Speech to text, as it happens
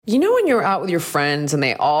You know when you're out with your friends and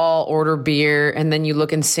they all order beer and then you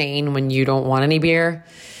look insane when you don't want any beer?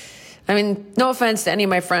 I mean, no offense to any of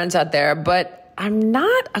my friends out there, but I'm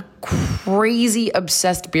not a crazy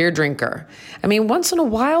obsessed beer drinker. I mean, once in a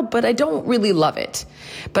while, but I don't really love it.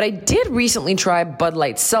 But I did recently try Bud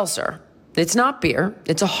Light Seltzer. It's not beer.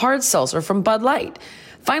 It's a hard seltzer from Bud Light.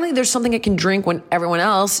 Finally, there's something I can drink when everyone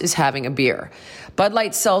else is having a beer. Bud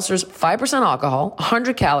Light Seltzer's 5% alcohol,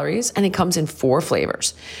 100 calories, and it comes in 4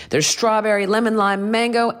 flavors. There's strawberry, lemon, lime,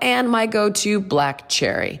 mango, and my go-to black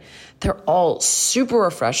cherry. They're all super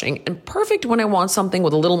refreshing and perfect when I want something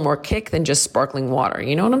with a little more kick than just sparkling water.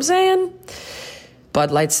 You know what I'm saying?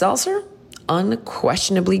 Bud Light Seltzer,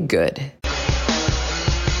 unquestionably good.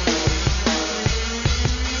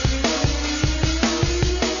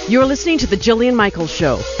 You're listening to The Jillian Michaels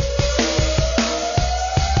Show.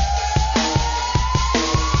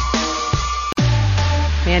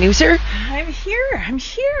 Man, who's here? I'm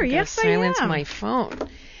here. Yes, I am. Silence my phone.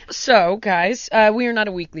 So, guys, we are not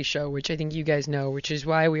a weekly show, which I think you guys know, which is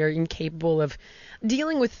why we are incapable of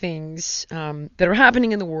dealing with things that are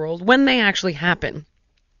happening in the world when they actually happen.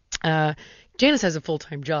 Janice has a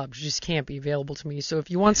full-time job. She just can't be available to me. So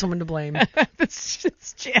if you want someone to blame, it's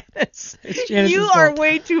Janice. It's Janice's you fault. are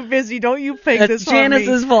way too busy. Don't you think this on me?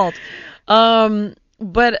 Janice's fault.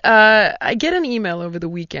 But I get an email over the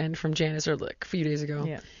weekend from Janice, or like a few days ago.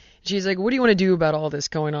 Yeah. She's like, what do you want to do about all this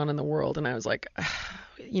going on in the world? And I was like,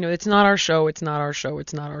 it's not our show. It's not our show.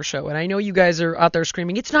 It's not our show. And I know you guys are out there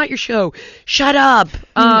screaming, it's not your show. Shut up.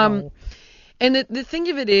 No. And the thing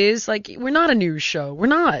of it is, like, we're not a news show. We're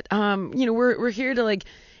not. We're here to, like,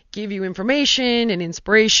 give you information and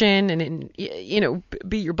inspiration and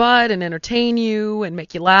be your bud and entertain you and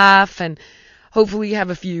make you laugh and hopefully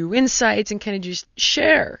have a few insights and kind of just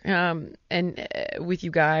share with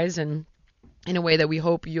you guys, and in a way that we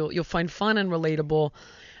hope you'll find fun and relatable,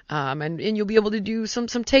 and you'll be able to do some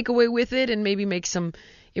takeaway with it and maybe make some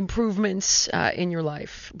improvements in your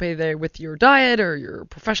life, whether with your diet or your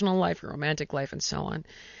professional life, your romantic life, and so on.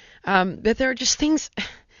 That there are just things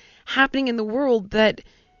happening in the world that,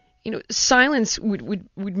 silence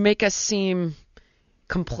would make us seem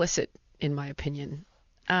complicit, in my opinion.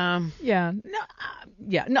 Jill,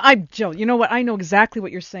 you know what? I know exactly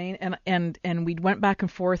what you're saying, and we went back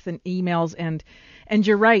and forth in emails, and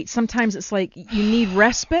you're right. Sometimes it's like you need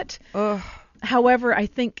respite. However, I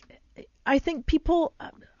think people,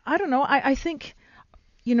 I don't know. I think,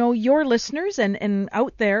 your listeners and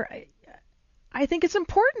out there, I think it's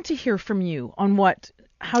important to hear from you on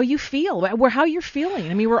how you feel, how you're feeling.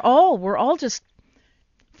 I mean, we're all just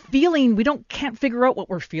feeling. Can't figure out what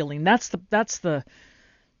we're feeling. That's the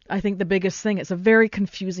I think the biggest thing. It's a very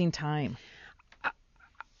confusing time.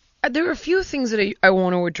 There are a few things that I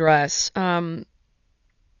want to address.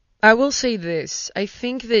 I will say this. I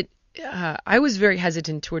think that I was very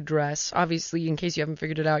hesitant to address, obviously, in case you haven't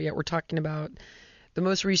figured it out yet, we're talking about the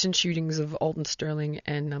most recent shootings of Alton Sterling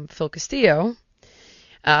and Phil Castillo.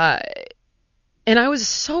 And I was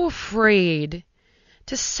so afraid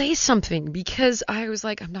to say something because I was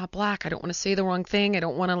like, I'm not black. I don't want to say the wrong thing. I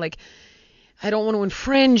don't want to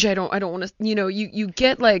infringe. I don't want to, you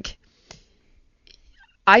get like,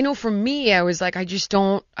 I know for me, I was like, I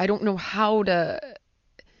don't know how to,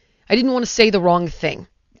 I didn't want to say the wrong thing.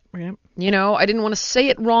 Right. I didn't want to say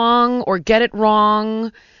it wrong or get it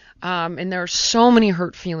wrong. And there are so many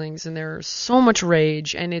hurt feelings and there's so much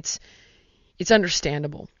rage, and it's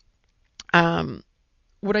understandable.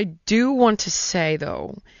 What I do want to say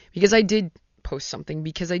though, because I did post something,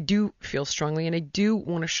 because I do feel strongly and I do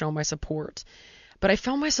want to show my support, but I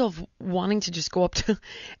found myself wanting to just go up to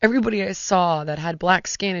everybody I saw that had black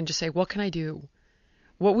skin and just say, what can I do?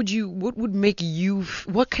 What would make you,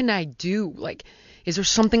 what can I do? Like, is there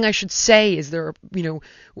something I should say? Is there,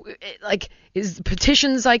 is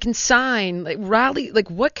petitions I can sign? Like, rally,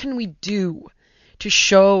 like, what can we do to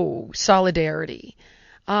show solidarity?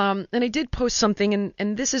 And I did post something,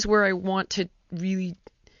 and this is where I want to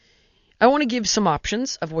give some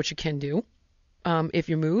options of what you can do if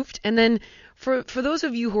you're moved. And then for those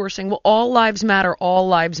of you who are saying, well, all lives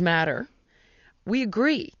matter, we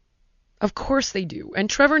agree. Of course they do. And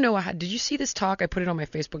Trevor Noah did you see this talk? I put it on my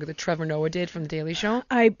Facebook that Trevor Noah did from The Daily Show.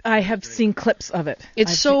 I have seen clips of it.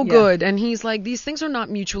 It's so good. And he's like, these things are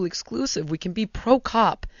not mutually exclusive. We can be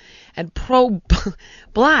pro-cop and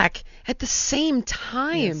pro-black at the same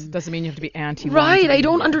time. Yes, doesn't mean you have to be anti. Right. I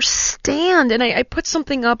don't understand. And I put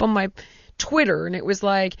something up on my Twitter, and it was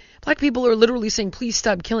like, black people are literally saying, please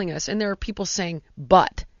stop killing us. And there are people saying,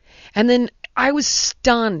 but. And then I was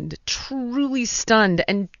stunned, truly stunned,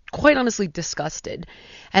 and quite honestly disgusted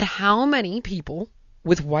at how many people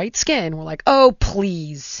with white skin were like, oh,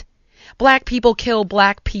 please. Black people kill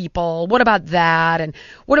black people. What about that? And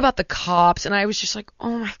what about the cops? And I was just like,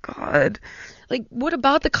 oh my God. Like, what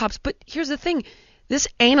about the cops? But here's the thing. This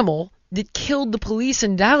animal that killed the police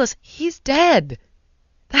in Dallas, he's dead.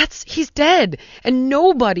 He's dead. And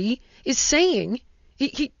nobody is saying,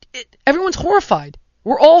 everyone's horrified.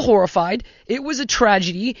 We're all horrified. It was a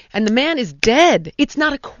tragedy, and the man is dead. It's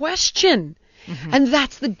not a question. Mm-hmm. And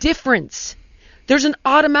that's the difference. There's an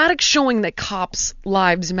automatic showing that cops'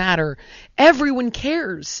 lives matter. Everyone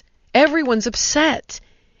cares. Everyone's upset.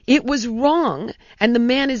 It was wrong, and the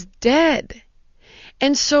man is dead.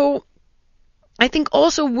 And so I think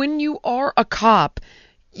also when you are a cop,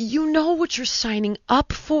 you know what you're signing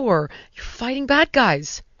up for. You're fighting bad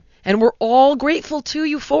guys. And we're all grateful to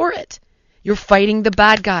you for it. You're fighting the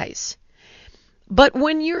bad guys. But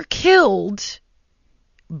when you're killed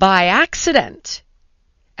by accident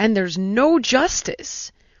and there's no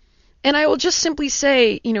justice, and I will just simply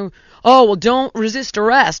say, oh, well, don't resist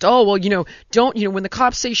arrest. Oh, well, don't, when the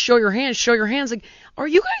cops say show your hands. Like, are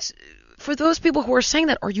you guys, for those people who are saying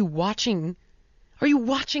that, are you watching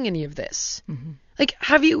any of this? Mm-hmm. Like,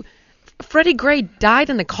 Freddie Gray died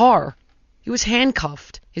in the car. He was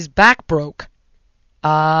handcuffed. His back broke.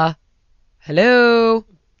 Hello?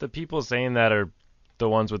 The people saying that are the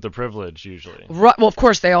ones with the privilege, usually. Right. Well, of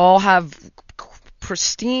course, they all have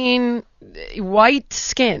pristine white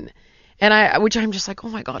skin. Which I'm just like, oh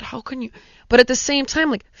my God, how can you? But at the same time,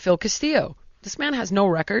 like, Phil Castillo, this man has no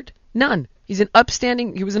record. None. He was an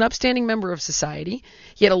upstanding member of society.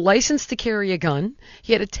 He had a license to carry a gun.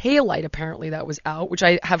 He had a taillight, apparently, that was out, which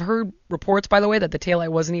I have heard reports, by the way, that the taillight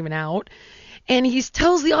wasn't even out. And he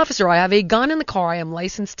tells the officer, I have a gun in the car I am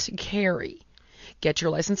licensed to carry. Get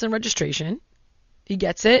your license and registration. He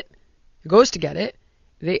gets it. He goes to get it.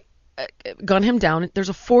 They gun him down. There's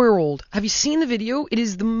a 4-year-old. Have you seen the video? It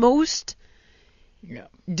is the most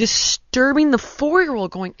disturbing. The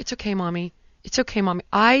 4-year-old going, it's okay, mommy. It's okay, mommy.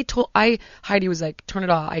 Heidi was like, turn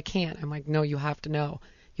it off. I can't. I'm like, no, you have to know.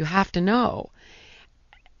 You have to know.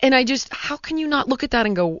 And how can you not look at that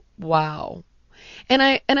and go, wow.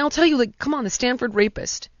 And I'll tell you, like, come on, the Stanford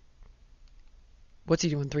rapist. What's he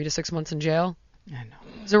doing? 3 to 6 months in jail? I know.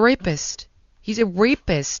 He's a rapist. He's a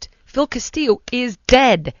rapist. Phil Castillo is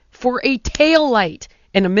dead for a taillight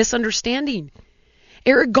and a misunderstanding.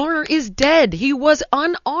 Eric Garner is dead. He was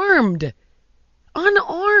unarmed.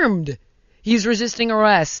 Unarmed. He's resisting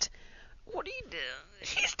arrest. What do you do?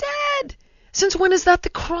 He's dead. Since when is that the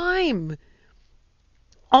crime?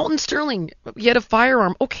 Alton Sterling, he had a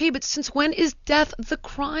firearm. Okay, but since when is death the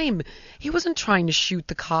crime? He wasn't trying to shoot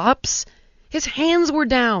the cops. His hands were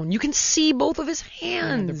down. You can see both of his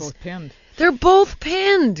hands. Yeah, they're both pinned. They're both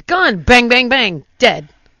pinned. Gun. Bang, bang, bang. Dead.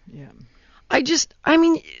 Yeah.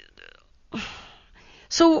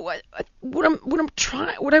 So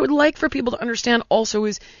what I would like for people to understand also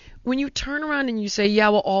is when you turn around and you say, yeah,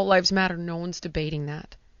 well, all lives matter, no one's debating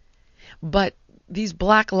that. But these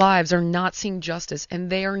black lives are not seeing justice, and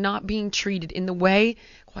they are not being treated in the way,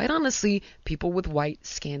 quite honestly, people with white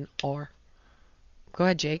skin are. Go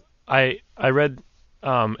ahead, Jake. I read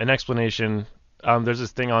an explanation. There's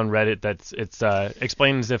this thing on Reddit that's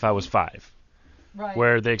explained as if I was 5, right,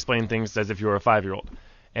 where they explain things as if you were a 5-year-old.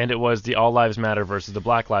 And it was the All Lives Matter versus the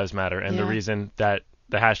Black Lives Matter, and the reason that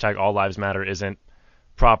the hashtag All Lives Matter isn't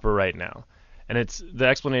proper right now. And the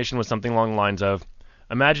explanation was something along the lines of,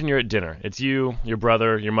 imagine you're at dinner. It's you, your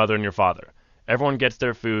brother, your mother, and your father. Everyone gets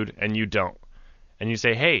their food, and you don't. And you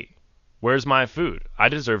say, hey, where's my food? I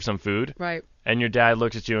deserve some food. Right. And your dad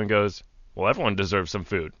looks at you and goes, well, everyone deserves some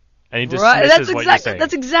food. And he dismisses what you're saying.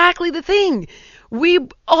 That's exactly the thing. We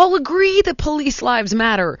all agree that police lives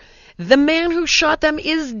matter. The man who shot them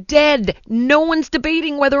is dead. No one's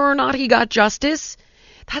debating whether or not he got justice.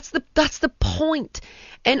 That's the point.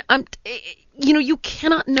 And you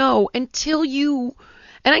cannot know until you,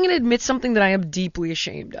 and I'm going to admit something that I am deeply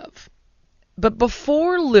ashamed of. But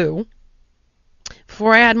before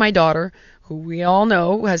I had my daughter, who we all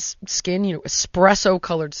know has skin, espresso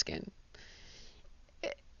colored skin.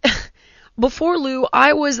 Before Lou,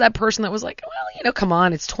 I was that person that was like, well, come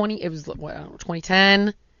on, it was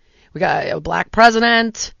 2010. We got a black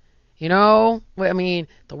president, the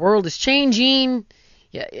world is changing.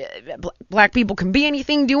 Yeah, black people can be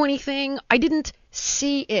anything, do anything. I didn't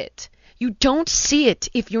see it. You don't see it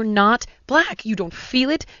if you're not black. You don't feel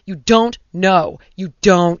it. You don't know. You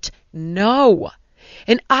don't know.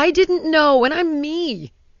 And I didn't know, and I'm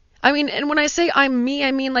me. And when I say I'm me,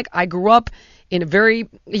 I mean, like, I grew up in a very,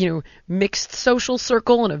 mixed social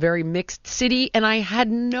circle in a very mixed city, and I had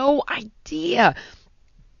no idea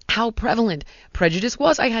how prevalent prejudice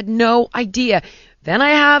was. I had no idea. Then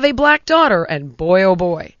I have a black daughter, and boy, oh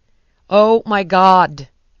boy. Oh my God.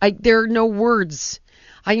 There are no words.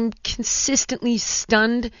 I am consistently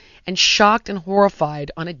stunned and shocked and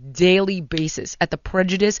horrified on a daily basis at the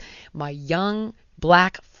prejudice my young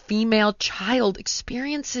black female child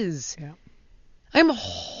experiences. Yeah. I'm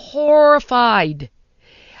horrified.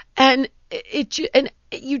 And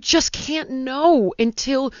you just can't know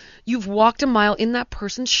until you've walked a mile in that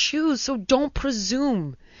person's shoes. So don't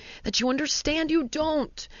presume that you understand. You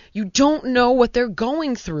don't. You don't know what they're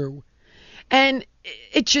going through. And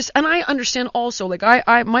and I understand also, like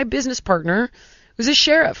my business partner was a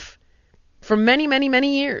sheriff for many, many,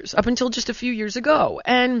 many years, up until just a few years ago.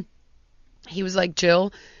 And he was like,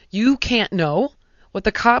 Jill, you can't know what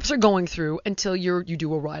the cops are going through until you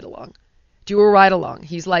do a ride along. Do a ride along.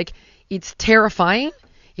 He's like, it's terrifying.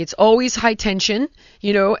 It's always high tension,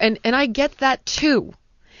 and I get that too.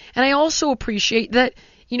 And I also appreciate that,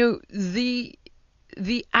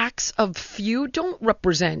 the acts of few don't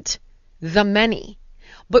represent the many.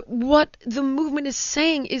 But what the movement is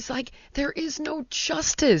saying is like, there is no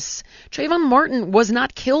justice. Trayvon Martin was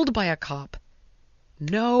not killed by a cop.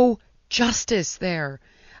 No justice there.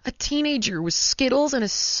 A teenager with Skittles and a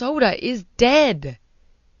soda is dead.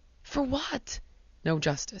 For what? No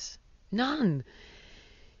justice. None.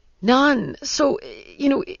 So,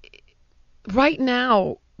 right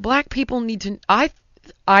now, black people need to, I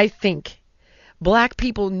think black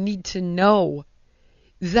people need to know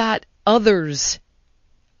that others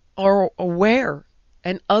are aware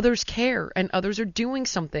and others care and others are doing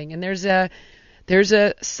something. And there's a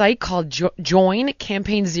site called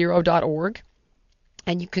joincampaignzero.org,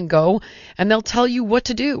 and you can go and they'll tell you what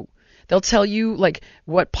to do. They'll tell you like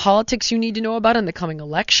what politics you need to know about in the coming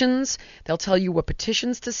elections. They'll tell you what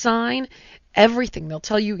petitions to sign, everything. They'll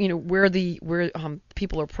tell you, where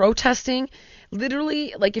people are protesting.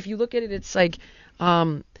 Literally, like if you look at it, it's like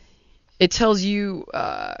it tells you,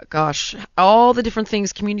 all the different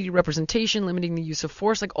things, community representation, limiting the use of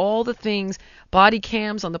force, like all the things, body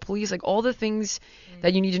cams on the police, like all the things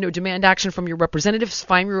that you need to know. Demand action from your representatives,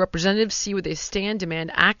 find your representatives, see where they stand,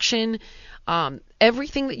 demand action.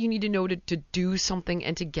 Everything that you need to know to do something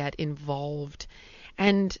and to get involved.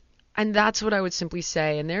 And that's what I would simply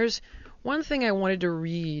say. And there's one thing I wanted to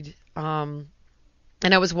read, and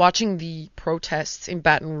I was watching the protests in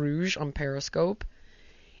Baton Rouge on Periscope,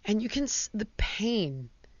 and you can the pain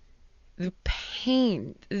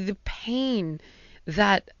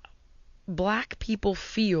that black people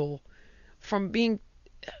feel from being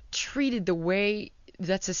treated the way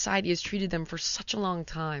that society has treated them for such a long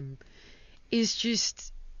time is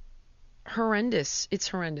just horrendous. It's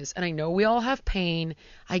horrendous. And I know we all have pain.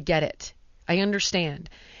 I get it. I understand.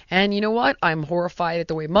 And you know what? I'm horrified at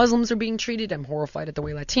the way Muslims are being treated. I'm horrified at the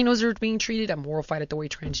way Latinos are being treated. I'm horrified at the way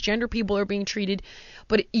transgender people are being treated.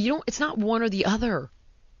 But it's not one or the other.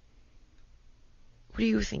 What do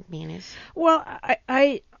you think, Manis? Well,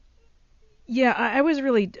 I was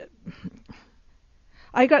really,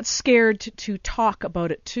 I got scared to talk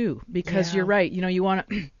about it too, because you're right. You want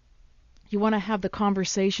to have the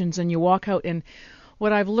conversations, and you walk out, and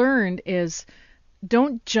what I've learned is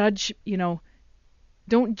don't judge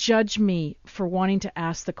me for wanting to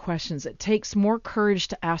ask the questions. It takes more courage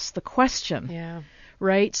to ask the question. Yeah.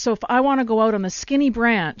 Right? So if I want to go out on the skinny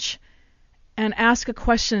branch and ask a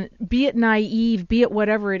question, be it naive, be it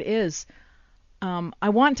whatever it is, I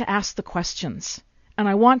want to ask the questions, and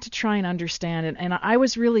I want to try and understand it. And I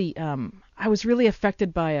was really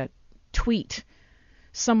affected by a tweet.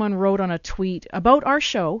 Someone wrote on a tweet about our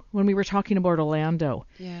show when we were talking about Orlando.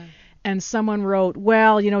 Yeah. And someone wrote,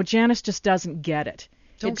 well, Janice just doesn't get it.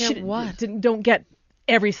 Don't get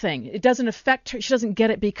everything. It doesn't affect her. She doesn't get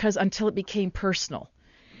it because until it became personal.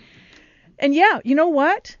 And yeah, you know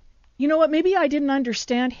what? Maybe I didn't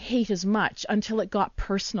understand hate as much until it got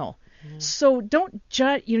personal. So don't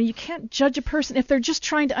judge. You can't judge a person if they're just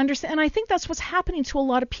trying to understand. And I think that's what's happening to a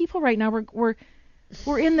lot of people right now. We're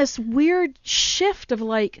in this weird shift of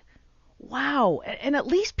like, wow. And at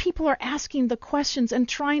least people are asking the questions and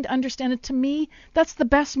trying to understand it. To me, that's the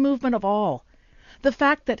best movement of all. The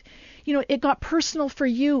fact that, it got personal for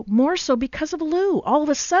you more so because of Lou. All of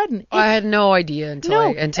a sudden. I had no idea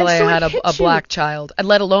until I had a black child,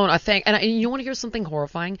 let alone a thing. And you want to hear something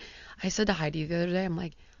horrifying? I said to Heidi the other day, I'm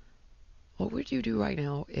like, what would you do right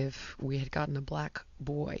now if we had gotten a black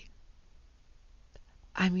boy?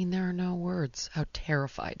 I mean, there are no words how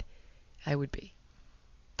terrified I would be.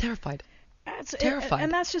 Terrified. Terrified.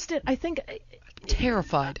 And that's just it. I think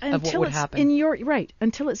terrified of what would happen.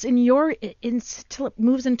 Until it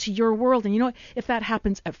moves into your world. And you know what? If that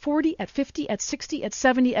happens at 40, at 50, at 60, at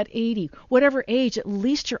 70, at 80, whatever age, at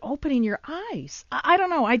least you're opening your eyes. I don't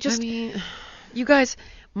know. I mean, you guys,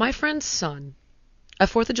 my friend's son, a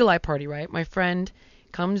 4th of July party, right? My friend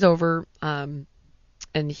comes over, and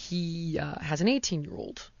he has an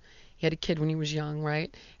 18-year-old. He had a kid when he was young,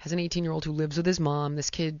 right? Has an 18-year-old who lives with his mom. This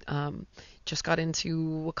kid just got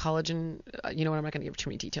into a college, and you know what? I'm not going to give too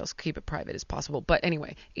many details. Keep it private as possible. But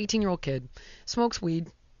anyway, 18-year-old kid smokes weed,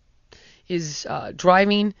 is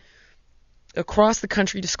driving across the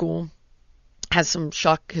country to school, has some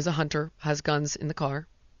shock. He's a hunter, has guns in the car.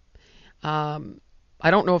 I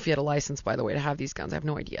don't know if he had a license, by the way, to have these guns. I have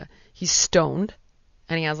no idea. He's stoned,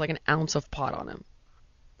 and he has like an ounce of pot on him.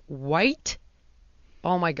 White?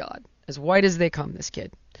 Oh my God. As white as they come, this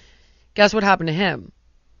kid. Guess what happened to him?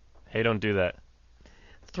 Hey, don't do that.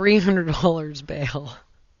 $300 bail.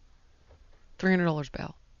 $300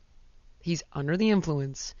 bail. He's under the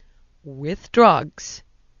influence with drugs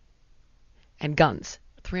and guns.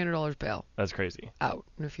 $300 bail. That's crazy. Out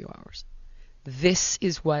in a few hours. This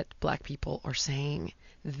is what black people are saying.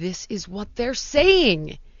 This is what they're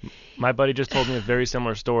saying. My buddy just told me a very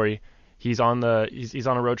similar story. He's on a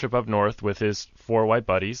road trip up north with his 4 white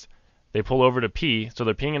buddies. They pull over to pee, so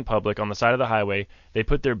they're peeing in public on the side of the highway. They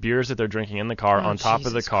put their beers that they're drinking in the car on top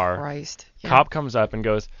of the car. Christ. Yeah. Cop comes up and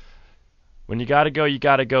goes, "When you gotta go, you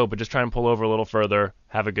gotta go, but just try and pull over a little further.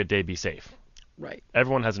 Have a good day. Be safe." Right.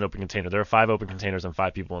 Everyone has an open container. There are 5 open containers and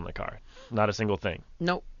 5 people in the car. Not a single thing.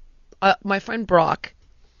 Nope. My friend Brock,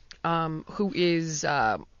 who is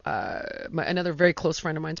another very close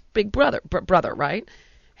friend of mine's big brother, right?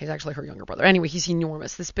 He's actually her younger brother. Anyway, he's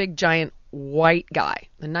enormous. This big, giant, white guy.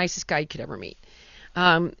 The nicest guy you could ever meet.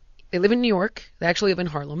 They live in New York. They actually live in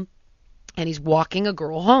Harlem. And he's walking a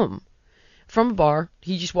girl home from a bar.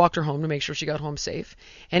 He just walked her home to make sure she got home safe.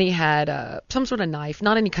 And he had some sort of knife.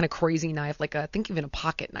 Not any kind of crazy knife, like I think even a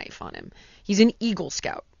pocket knife on him. He's an Eagle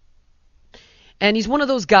Scout. And he's one of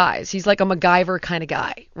those guys. He's like a MacGyver kind of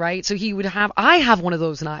guy, right? So I have one of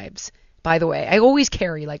those knives, by the way. I always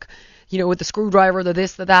carry, like, you know, with the screwdriver, the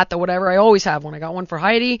this, the that, the whatever. I always have one. I got one for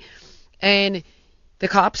Heidi. And the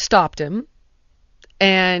cops stopped him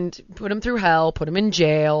and put him through hell, put him in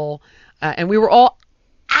jail. And we were all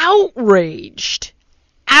outraged.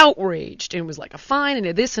 And it was like a fine and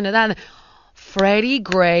a this and a that. And Freddie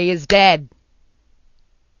Gray is dead.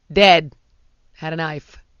 Had a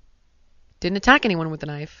knife. Didn't attack anyone with a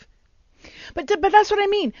knife. But that's what I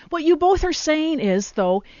mean. What you both are saying is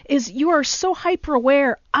you are so hyper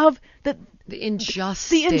aware of the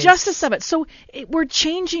injustice of it. So we're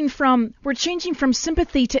changing from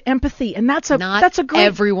sympathy to empathy, and that's a great.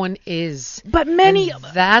 Everyone is. But many.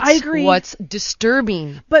 That's I agree. What's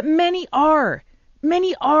disturbing. But many are.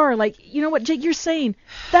 Like, you know what, Jake, you're saying?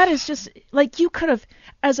 That is just like, you could have,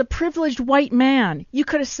 as a privileged white man, you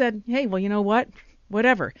could have said, hey, well, you know what?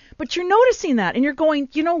 Whatever. But you're noticing that, and you're going,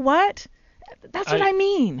 you know what? That's what I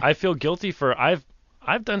mean. I feel guilty for I've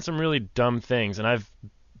done some really dumb things, and I've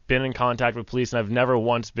been in contact with police, and I've never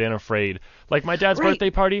once been afraid. Like my dad's birthday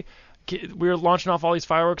party, we were launching off all these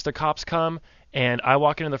fireworks. The cops come, and I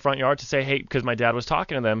walk into the front yard to say, hey, because my dad was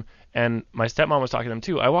talking to them, and my stepmom was talking to them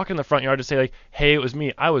too. I walk in the front yard to say, like, hey, it was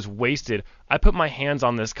me. I was wasted. I put my hands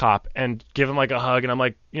on this cop and give him like a hug, and I'm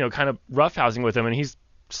like, you know, kind of roughhousing with him, and he's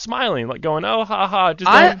smiling, like going, oh, ha ha. Do you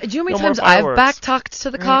know how many times I've backtalked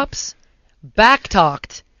to the cops?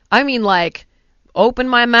 Backtalked. I mean, like, open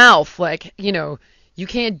my mouth, like, you know, you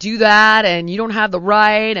can't do that, and you don't have the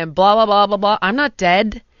right, and blah blah blah blah blah. I'm not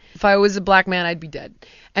dead. If I was a black man, I'd be dead.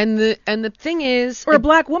 And the thing is, or a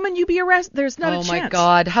black woman, you'd be arrested. There's not a chance. Oh my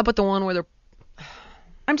God! How about the one where they're?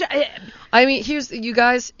 I mean, here's you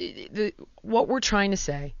guys. What we're trying to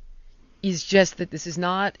say is just that this is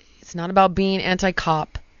not. It's not about being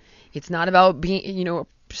anti-cop. It's not about being, you know,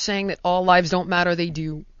 saying that all lives don't matter. They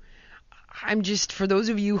do. I'm just, for those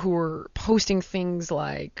of you who are posting things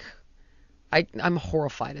like, I'm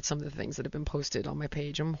horrified at some of the things that have been posted on my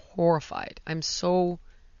page. I'm horrified. I'm so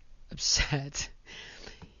upset.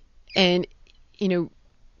 And, you know,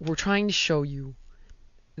 we're trying to show you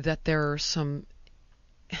that there are some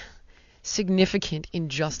significant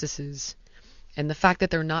injustices, and the fact that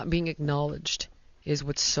they're not being acknowledged is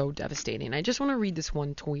what's so devastating. I just want to read this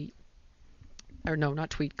one tweet, or no, not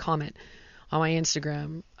tweet, comment on my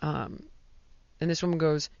Instagram. And this woman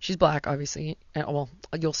goes, she's black, obviously. Well,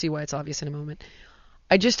 you'll see why it's obvious in a moment.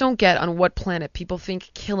 I just don't get on what planet people think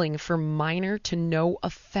killing for minor to no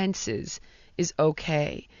offenses is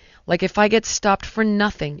okay. Like, if I get stopped for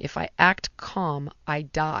nothing, if I act calm, I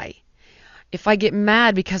die. If I get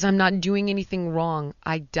mad because I'm not doing anything wrong,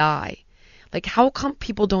 I die. Like, how come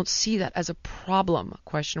people don't see that as a problem?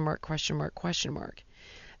 Question mark, question mark, question mark.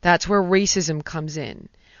 That's where racism comes in.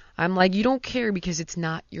 I'm like, you don't care because it's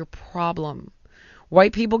not your problem.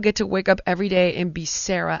 White people get to wake up every day and be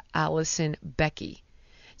Sarah, Allison, Becky.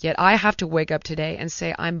 Yet I have to wake up today and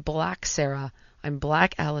say, I'm Black Sarah, I'm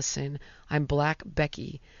Black Allison, I'm Black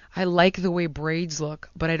Becky. I like the way braids look,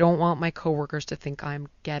 but I don't want my coworkers to think I'm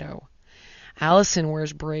ghetto. Allison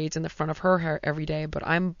wears braids in the front of her hair every day, but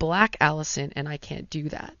I'm Black Allison and I can't do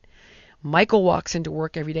that. Michael walks into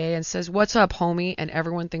work every day and says, what's up, homie? And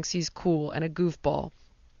everyone thinks he's cool and a goofball.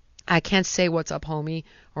 I can't say what's up, homie,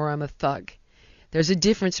 or I'm a thug. There's a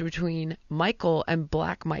difference between Michael and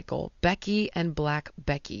Black Michael, Becky and Black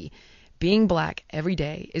Becky. Being black every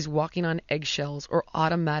day is walking on eggshells or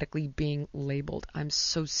automatically being labeled. I'm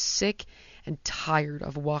so sick and tired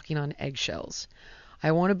of walking on eggshells.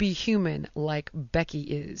 I want to be human like Becky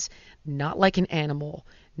is, not like an animal,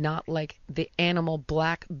 not like the animal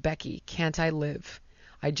Black Becky. Can't I live?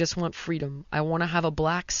 I just want freedom. I want to have a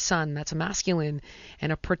black son that's masculine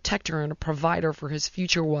and a protector and a provider for his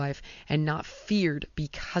future wife and not feared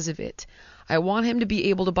because of it. I want him to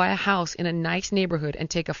be able to buy a house in a nice neighborhood and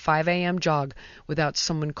take a 5 a.m. jog without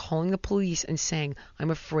someone calling the police and saying,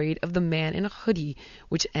 I'm afraid of the man in a hoodie,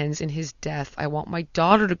 which ends in his death. I want my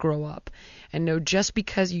daughter to grow up and know just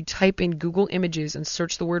because you type in Google Images and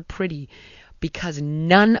search the word pretty, because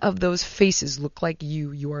none of those faces look like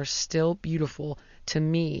you are still beautiful to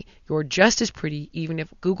me. You're just as pretty, even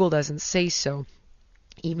if Google doesn't say so.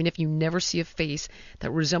 Even if you never see a face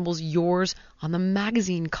that resembles yours on the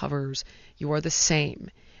magazine covers, you are the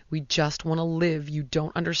same. We just want to live. You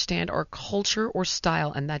don't understand our culture or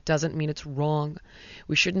style, and that doesn't mean it's wrong.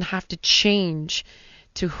 We shouldn't have to change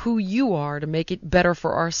to who you are to make it better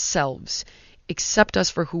for ourselves. Accept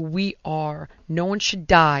us for who we are. No one should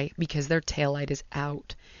die because their taillight is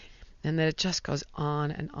out. And then it just goes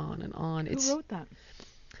on and on and on. Who wrote that?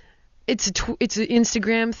 It's an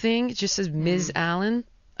Instagram thing. It just says Ms. Allen.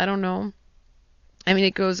 I don't know. I mean,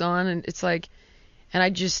 it goes on and it's like, and I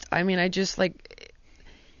just like,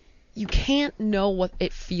 you can't know what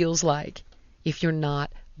it feels like if you're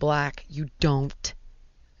not black. You don't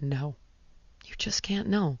know. You just can't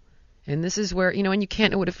know. And this is where, and you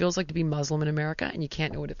can't know what it feels like to be Muslim in America, and you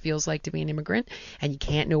can't know what it feels like to be an immigrant, and you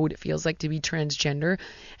can't know what it feels like to be transgender.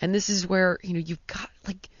 And this is where, you've got,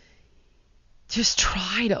 like, just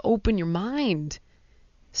try to open your mind.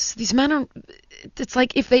 These men are, it's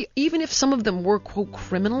like even if some of them were, quote,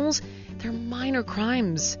 criminals, they're minor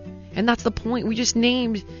crimes. And that's the point. We just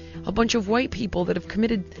named a bunch of white people that have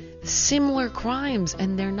committed similar crimes,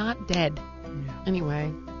 and they're not dead.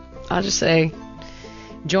 Anyway, I'll just say,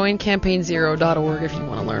 join campaignzero.org if you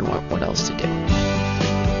want to learn what else to do.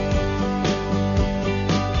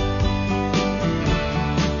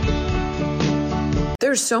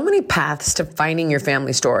 There's so many paths to finding your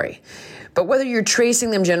family story. But whether you're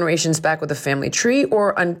tracing them generations back with a family tree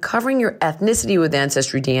or uncovering your ethnicity with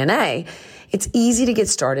Ancestry DNA, it's easy to get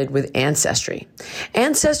started with Ancestry.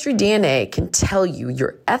 Ancestry DNA can tell you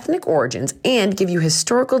your ethnic origins and give you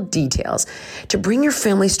historical details to bring your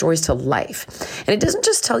family stories to life. And it doesn't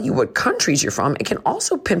just tell you what countries you're from, it can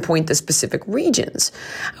also pinpoint the specific regions.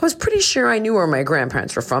 I was pretty sure I knew where my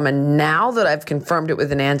grandparents were from, and now that I've confirmed it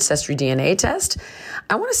with an Ancestry DNA test,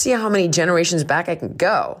 I want to see how many generations back I can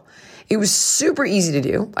go. It was super easy to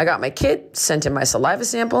do. I got my kit, sent in my saliva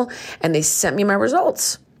sample, and they sent me my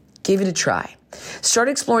results. Give it a try. Start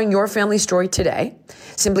exploring your family story today.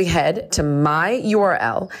 Simply head to my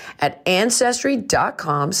URL at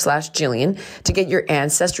ancestry.com/Jillian to get your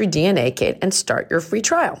Ancestry DNA kit and start your free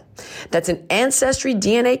trial. That's an Ancestry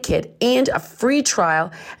DNA kit and a free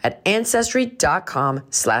trial at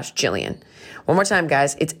ancestry.com/Jillian. One more time,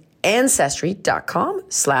 guys. It's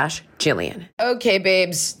ancestry.com/Jillian. Okay,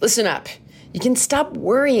 babes, listen up. You can stop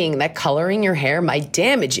worrying that coloring your hair might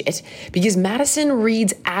damage it because Madison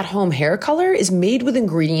Reed's at-home hair color is made with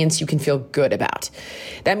ingredients you can feel good about.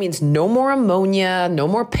 That means no more ammonia, no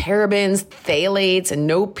more parabens, phthalates, and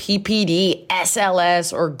no PPD,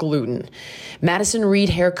 SLS, or gluten. Madison Reed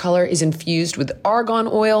hair color is infused with argan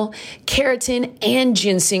oil, keratin, and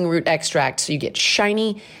ginseng root extract so you get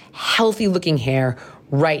shiny, healthy-looking hair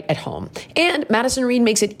right at home. And Madison Reed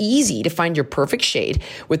makes it easy to find your perfect shade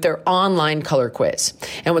with their online color quiz.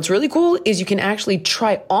 And what's really cool is you can actually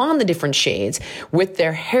try on the different shades with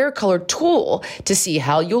their hair color tool to see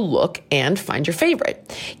how you'll look and find your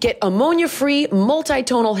favorite. Get ammonia-free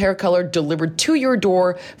multi-tonal hair color delivered to your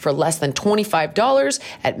door for less than $25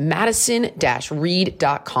 at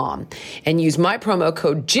madison-reed.com. And use my promo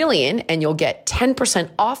code Jillian and you'll get 10%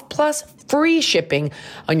 off plus free shipping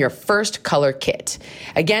on your first color kit.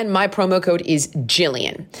 Again, my promo code is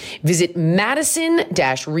Jillian. Visit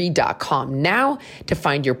madison-reed.com now to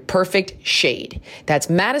find your perfect shade. That's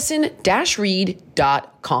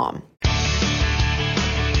madison-reed.com.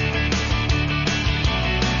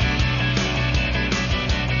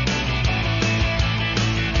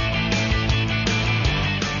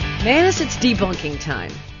 Manus, it's debunking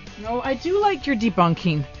time. No, I do like your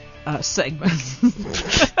debunking segments.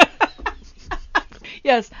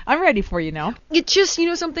 Yes, I'm ready for you now. It's just,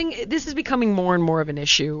 something, this is becoming more and more of an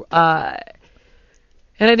issue. And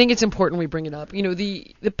I think it's important we bring it up.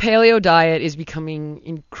 The paleo diet is becoming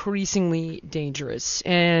increasingly dangerous.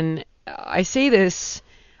 And I say this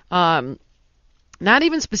not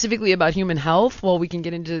even specifically about human health, while we can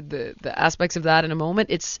get into the aspects of that in a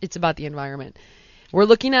moment. It's about the environment. We're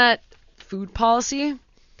looking at food policy,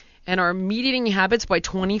 and our meat eating habits by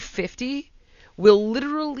 2050 will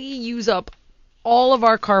literally use up all of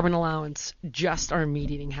our carbon allowance, just our meat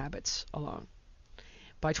eating habits alone,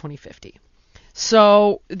 by 2050.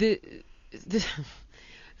 So the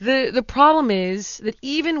problem is that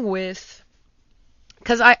even with,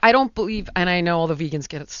 because I don't believe, and I know all the vegans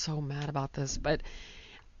get so mad about this, but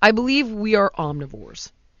I believe we are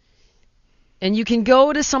omnivores. And you can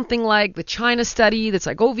go to something like the China study that's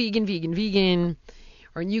like, oh, vegan, vegan, vegan.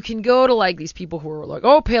 Or you can go to like these people who are like,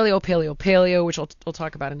 oh, paleo, paleo, paleo, which I'll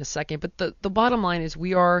talk about in a second. But the bottom line is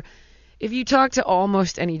we are, if you talk to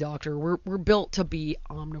almost any doctor, we're built to be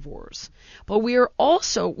omnivores. But we are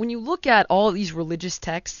also, when you look at all of these religious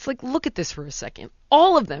texts, like look at this for a second.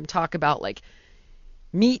 All of them talk about like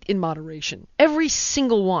meat in moderation. Every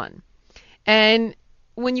single one. And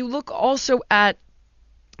when you look also at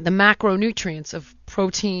the macronutrients of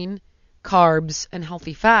protein, carbs, and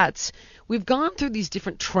healthy fats, we've gone through these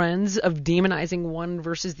different trends of demonizing one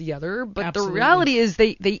versus the other, but Absolutely. The reality is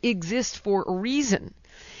they exist for a reason.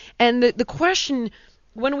 And the question,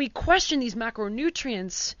 when we question these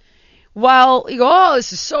macronutrients, while you go, oh,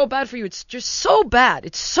 this is so bad for you, it's just so bad,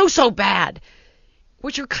 it's so bad.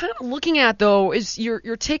 What you're kind of looking at, though, is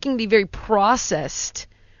you're taking the very processed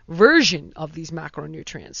version of these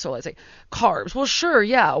macronutrients. So let's say carbs. Well, sure,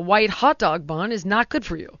 yeah, a white hot dog bun is not good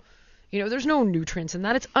for you. There's no nutrients in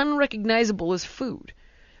that. It's unrecognizable as food.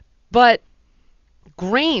 But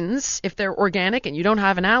grains, if they're organic and you don't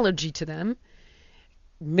have an allergy to them,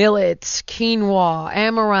 millets, quinoa,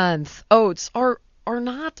 amaranth, oats are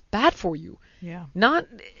not bad for you. Yeah.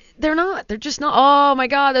 They're not. They're just not. Oh my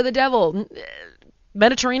God, they're the devil.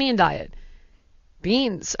 Mediterranean diet.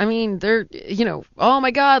 Beans. I mean, they're, oh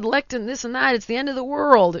my God, lectin, this and that. It's the end of the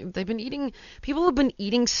world. People have been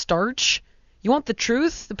eating starch. You want the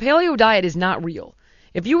truth? The paleo diet is not real.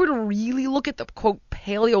 If you were to really look at the, quote,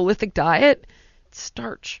 Paleolithic diet, it's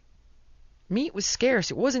starch. Meat was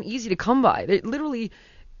scarce. It wasn't easy to come by. They literally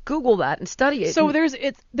Google that and study it. So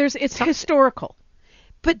it's historical.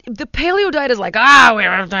 But the paleo diet is like, we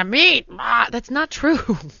have to meat. That's not true.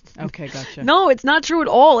 Okay, gotcha. No, it's not true at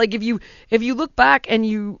all. Like if you look back and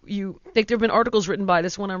you like, there have been articles written by,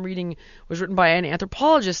 this one I'm reading was written by an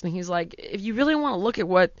anthropologist, and he's like, if you really want to look at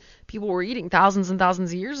what people were eating thousands and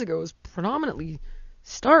thousands of years ago, it was predominantly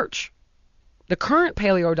starch. The current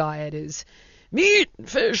paleo diet is meat,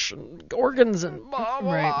 fish, and organs, and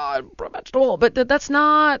vegetable. But that's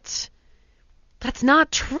not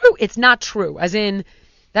true. It's not true. As in,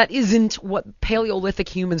 that isn't what Paleolithic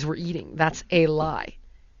humans were eating. That's a lie.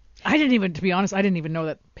 To be honest, I didn't even know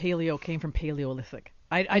that paleo came from Paleolithic.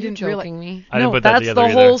 I didn't realize. Me? I didn't put that that's together the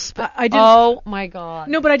either. whole. I didn't. Oh my God.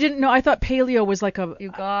 No, but I didn't know. I thought paleo was like a.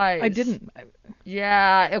 You guys. I didn't.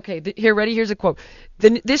 Yeah. Okay. Ready? Here's a quote.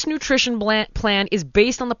 This nutrition plan is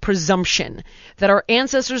based on the presumption that our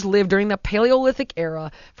ancestors lived during the Paleolithic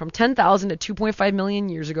era from 10,000 to 2.5 million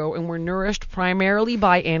years ago and were nourished primarily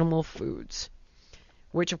by animal foods,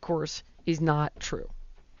 which of course is not true.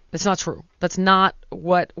 It's not true. That's not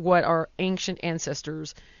what our ancient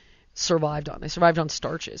ancestors survived on. They survived on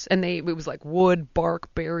starches, and it was like wood,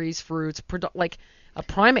 bark, berries, fruits, like a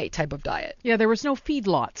primate type of diet. Yeah, there was no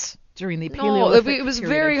feedlots during the Paleolithic it was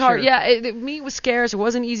period, very I'm hard. sure. Yeah, meat was scarce. It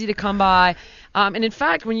wasn't easy to come by. And in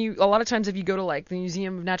fact, a lot of times if you go to like the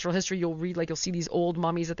Museum of Natural History, you'll see these old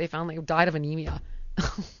mummies that they found, like, died of anemia.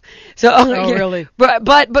 So, Oh, really?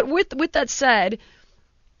 But with that said,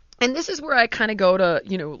 and this is where I kind of go to,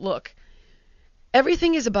 look,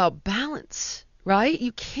 everything is about balance, right?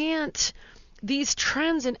 You can't, these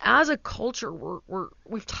trends, and as a culture,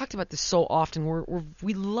 we've talked about this so often.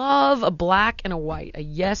 We love a black and a white, a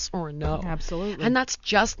yes or a no. Absolutely. And that's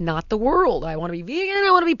just not the world. I want to be vegan,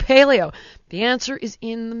 I want to be paleo. The answer is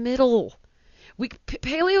in the middle.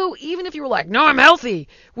 Paleo, even if you were like, no, I'm healthy,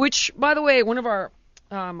 which, by the way, one of our,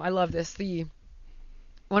 I love this,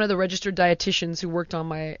 one of the registered dietitians who worked on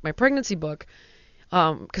my pregnancy book,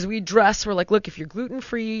 because we're like, look, if you're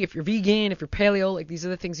gluten-free, if you're vegan, if you're paleo, like, these are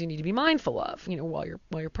the things you need to be mindful of, while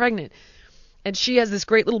you're pregnant. And she has this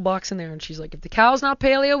great little box in there, and she's like, if the cow's not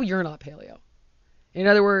paleo, you're not paleo. In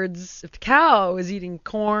other words, if the cow is eating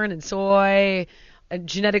corn and soy and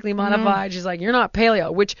genetically modified, she's like, you're not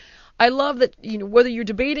paleo, which I love that, whether you're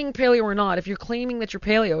debating paleo or not, if you're claiming that you're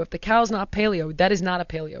paleo, if the cow's not paleo, that is not a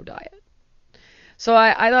paleo diet. So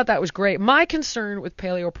I thought that was great. My concern with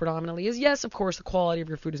paleo predominantly is, yes, of course, the quality of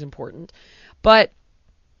your food is important, but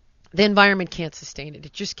the environment can't sustain it.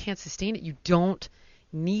 It just can't sustain it. You don't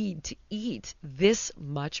need to eat this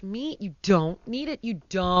much meat. You don't need it. You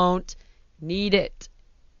don't need it.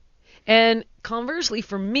 And conversely,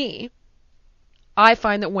 for me, I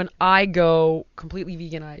find that when I go completely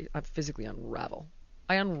vegan, I physically unravel.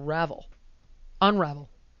 I unravel.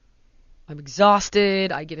 I'm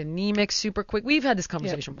exhausted. I get anemic super quick. We've had this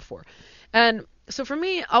conversation before. And so for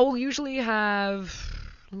me, I will usually have,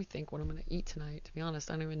 let me think what I'm going to eat tonight. To be honest,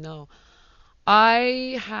 I don't even know.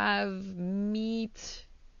 I have meat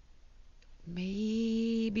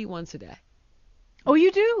maybe once a day. Oh,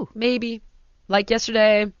 you do? Maybe. Like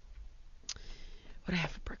yesterday, what did I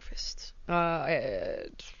have for breakfast? I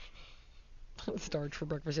had starch for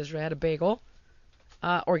breakfast yesterday. I had a bagel.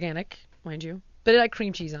 Organic, mind you. But it had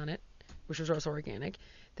cream cheese on it, which was also organic.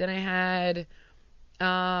 Then I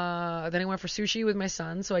went for sushi with my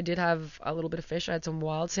son, so I did have a little bit of fish. I had some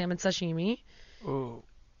wild salmon sashimi. Ooh,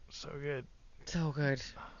 so good. So good.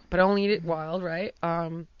 But I only eat it wild, right?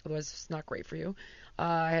 Otherwise it's not great for you.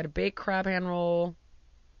 I had a baked crab hand roll.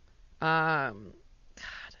 And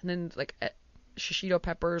then like shishito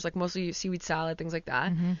peppers, like mostly seaweed salad, things like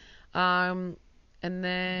that. And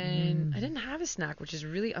then I didn't have a snack, which is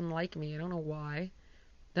really unlike me. I don't know why.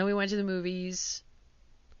 Then we went to the movies.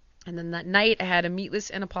 And then that night I had a meatless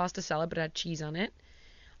and a pasta salad, but it had cheese on it.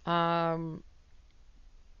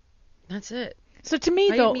 That's it. So to me,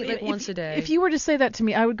 though, eat meat like once a day. If you were to say that to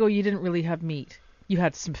me, I would go, you didn't really have meat. You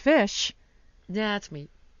had some fish. Yeah, that's meat.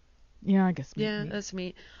 Yeah, I guess meat. Yeah, that's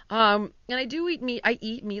meat. And I do eat meat. I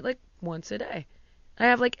eat meat like once a day. I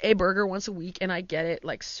have like a burger once a week, and I get it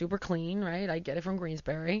like super clean, right? I get it from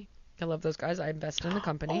Greensbury. I love those guys. I invested in the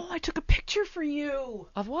company. Oh, I took a picture for you.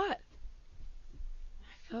 Of what?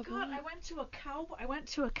 I forgot. I went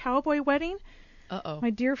to a cowboy wedding. Uh-oh. My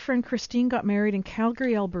dear friend Christine got married in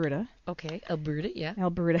Calgary, Alberta. Okay, Alberta, yeah.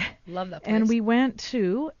 Alberta. Love that place. And we went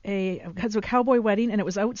to a cowboy wedding, and it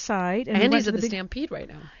was outside. And Andy's at the Stampede right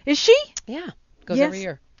now. Is she? Yeah, goes every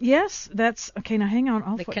year. Yes, that's okay. Now hang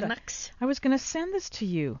on. The Canucks. I was going to send this to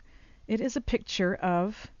you. It is a picture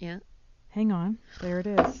of. Yeah. Hang on. There it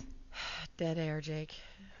is. Dead air, Jake.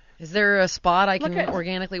 Is there a spot I can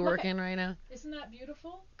organically work in right now? Isn't that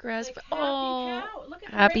beautiful? Grass. Like cow. Look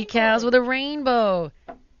at happy cows with a rainbow.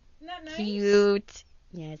 Isn't that nice? Cute.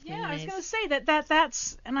 Yeah, it's yeah, nice. I was going to say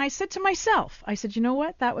that's, and I said to myself, I said, you know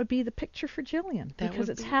what? That would be the picture for Jillian. Because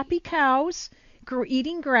it's happy cows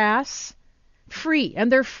eating grass, free,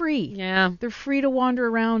 and they're free. Yeah. They're free to wander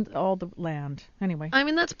around all the land. Anyway. I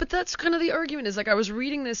mean, that's kind of the argument is like I was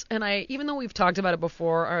reading this, and even though we've talked about it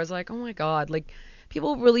before, I was like, oh my God, like,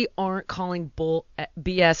 people really aren't calling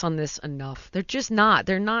BS on this enough. They're just not.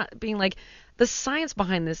 They're not being like, the science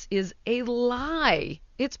behind this is a lie.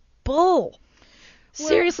 It's bull.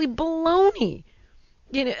 Seriously, baloney.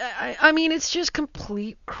 I mean, it's just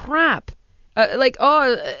complete crap.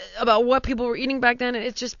 About what people were eating back then,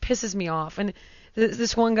 it just pisses me off. And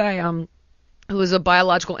this one guy, who is a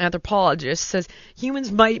biological anthropologist, says humans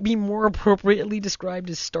might be more appropriately described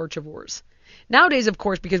as starchivores. Nowadays, of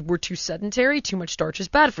course, because we're too sedentary, too much starch is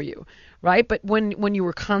bad for you, right? But when you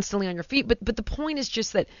were constantly on your feet, but the point is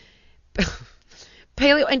just that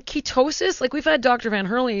paleo and ketosis, like we've had Dr. Van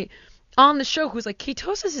Hurley on the show who's like,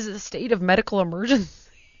 ketosis is a state of medical emergency.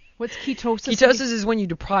 What's ketosis? Ketosis is when you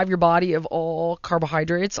deprive your body of all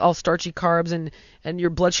carbohydrates, all starchy carbs, and your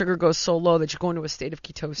blood sugar goes so low that you go into a state of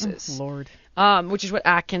ketosis. Oh, Lord. Which is what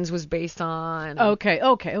Atkins was based on.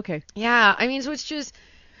 Okay. Yeah, I mean, so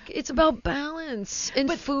it's about balance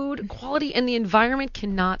and food quality, and the environment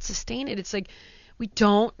cannot sustain it. It's like We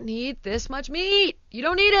don't need this much meat. You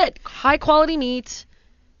don't need it. High quality meat,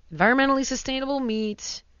 environmentally sustainable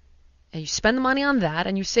meat. And you spend the money on that,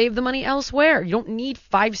 and you save the money elsewhere. You don't need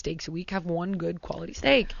 5 steaks a week. Have one good quality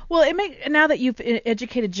steak. Well, now that you've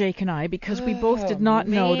educated Jake and I, because we both did not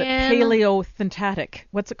know that man. paleothentatic,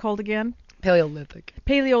 what's it called again?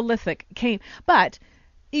 Paleolithic Came. But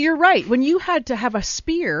you're right. When you had to have a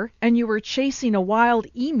spear and you were chasing a wild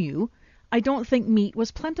emu, I don't think meat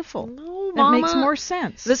was plentiful. No, That makes Mama. more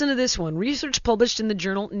sense. Listen to this one. Research published in the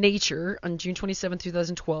journal Nature on June 27,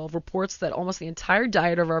 2012 reports that almost the entire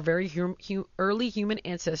diet of our very early human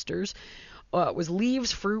ancestors was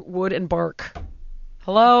leaves, fruit, wood, and bark.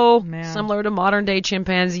 Hello? Man. Similar to modern day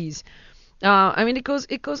chimpanzees. I mean, it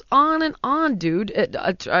goes on and on, dude.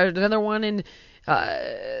 Another one in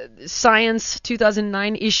Science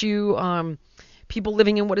 2009 issue. People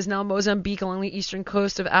living in what is now Mozambique along the eastern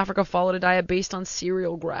coast of Africa followed a diet based on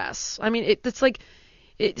cereal grass. I mean,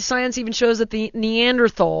 science even shows that the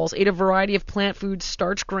Neanderthals ate a variety of plant foods.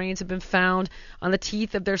 Starch grains have been found on the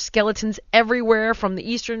teeth of their skeletons everywhere from the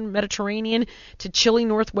eastern Mediterranean to chilly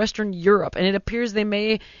northwestern Europe. And it appears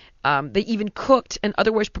they even cooked and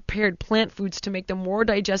otherwise prepared plant foods to make them more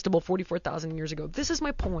digestible 44,000 years ago. This is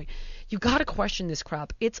my point. You got to question this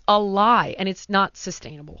crap. It's a lie, and it's not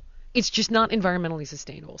sustainable. It's just not environmentally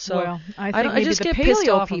sustainable. So well, I think I maybe just the get pissed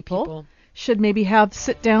paleo off people should maybe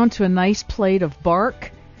sit down to a nice plate of bark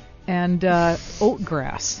and oat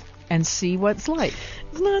grass and see what's like.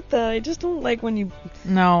 It's not that. I just don't like when you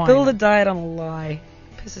No, build a diet on a lie.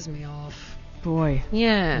 It pisses me off. boy.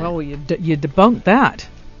 Yeah. Well, you debunked that,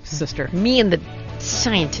 sister. Me and the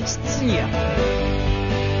scientists. Yeah.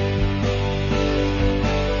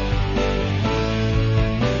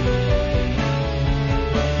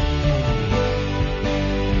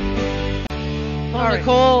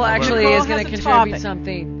 Nicole actually Nicole is going has to a contribute topic.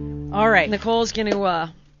 something. All right. Nicole's going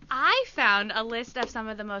to. I found a list of some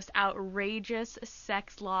of the most outrageous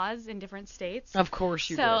sex laws in different states. Of course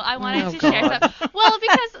you So did. I wanted Oh, to God. share some. Well,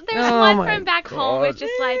 because there's Oh, one my from back home. It's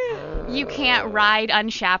just like you can't ride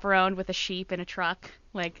unchaperoned with a sheep in a truck.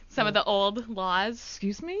 Like some of the old laws.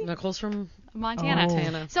 Excuse me? Nicole's from Montana.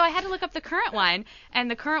 Montana. So I had to look up the current one,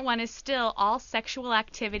 and the current one is still all sexual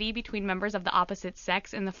activity between members of the opposite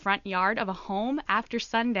sex in the front yard of a home after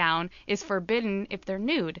sundown is forbidden if they're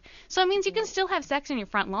nude. So it means you can still have sex in your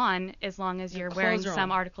front lawn as long as you're wearing clothes are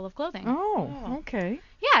some on. article of clothing. Oh, okay.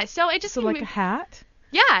 Yeah, so it just So like a hat?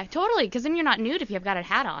 yeah, totally, because then you're not nude if you've got a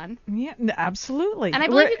hat on. Yeah, absolutely. And I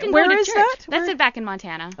believe you can where go to is church. that? That's Where- it back in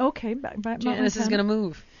Montana. Okay, back Janice is going to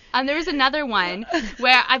move. There's another one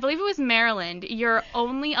where I believe it was Maryland. You're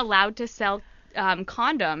only allowed to sell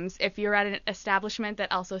condoms if you're at an establishment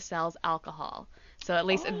that also sells alcohol. So at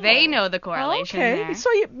least they know the correlation Okay, there. so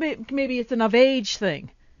maybe it's an of age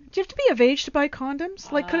thing. Do you have to be of age to buy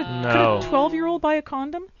condoms? Like, could a No. 12-year-old buy a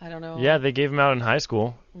condom? I don't know. Yeah, they gave them out in high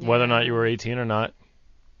school, whether or not you were 18 or not.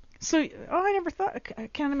 So, I never thought. I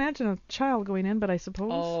can't imagine a child going in, but I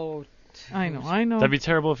suppose. Oh. I know. That'd be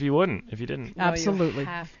terrible if you didn't. No, you Absolutely.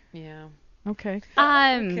 yeah. Okay.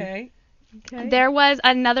 Okay. There was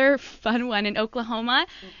another fun one in Oklahoma.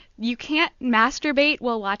 You can't masturbate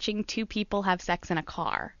while watching two people have sex in a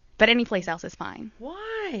car, but any place else is fine.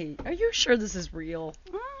 Why? Are you sure this is real?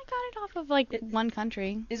 I got it off of like one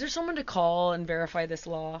country. Is there someone to call and verify this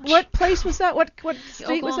law? What place was that? What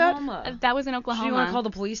state was that? Oklahoma. That was in Do Oklahoma. you want to call the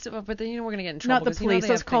police? But then we're going to get in trouble. Not the 'cause police. they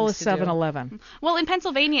Let's have call a things to do. 7-Eleven. Well, in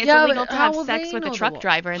Pennsylvania, it's Yeah, illegal but to how have will sex they with a know the truck law?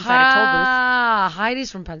 driver inside a toll Ah,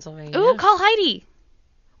 Heidi's from Pennsylvania. booth. Ooh, call Heidi.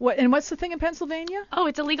 What's the thing in Pennsylvania? Oh,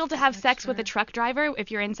 it's illegal to have sex with a truck driver if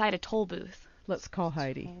you're inside a toll booth. Let's call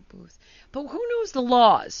Heidi. Toll booth. But who knows the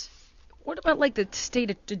laws? What about like the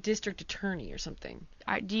district attorney or something?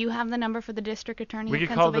 All right, do you have the number for the district attorney We of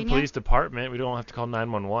could call the Pennsylvania? police department. We don't have to call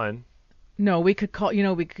 911. No, we could call.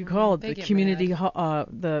 We could call They the get community, mad.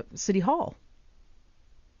 the city hall.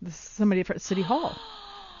 Somebody for city hall.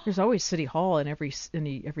 There's always city hall in every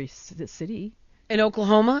city. In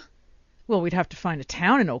Oklahoma? Well, we'd have to find a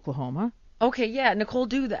town in Oklahoma. Okay, yeah, Nicole,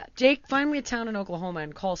 do that. Jake, find me a town in Oklahoma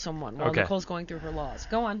and call someone while Okay. Nicole's going through her laws.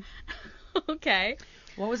 Go on. Okay.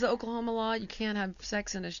 What was the Oklahoma law? You can't have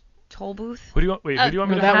sex in a toll booth? Who do you want? Wait, who do you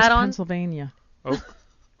want me No, to? that was hat on? Pennsylvania.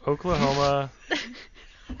 Oklahoma.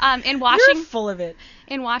 In You're Washington, full of it.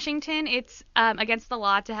 it's against the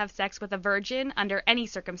law to have sex with a virgin under any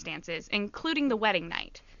circumstances, including the wedding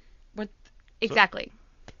night. What? Exactly.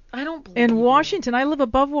 I don't believe In you. Washington, I live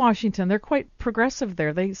above Washington. They're quite progressive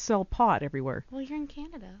there. They sell pot everywhere. Well, you're in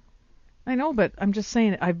Canada. I know, but I'm just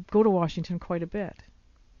saying I go to Washington quite a bit.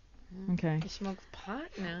 Okay. You smoke pot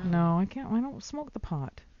now? No, I can't. I don't smoke the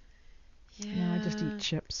pot. Yeah. No, I just eat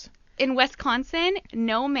chips. In Wisconsin,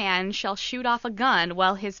 no man shall shoot off a gun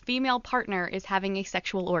while his female partner is having a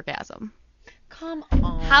sexual orgasm. Come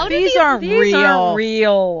on. How do These aren't These real. aren't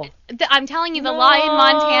real. I'm telling you, the law in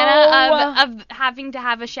Montana of having to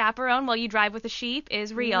have a chaperone while you drive with a sheep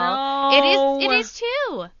is real. No. It is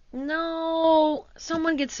too. No.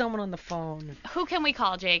 Someone get someone on the phone. Who can we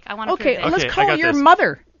call, Jake? I want to Okay, prove this. let's Okay, I call got your this.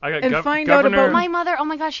 mother I got and find out Governor- about My mother, oh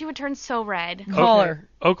my gosh, she would turn so red. Call her.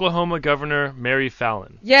 Oklahoma Governor Mary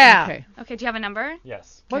Fallon. Yeah. Okay. Okay, do you have a number?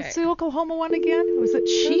 Yes. What's the Oklahoma one again? Was it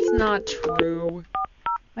sheep? That's not true.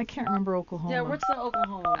 I can't remember Oklahoma. Yeah, what's the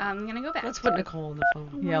Oklahoma? I'm gonna go back. Let's put Nicole on the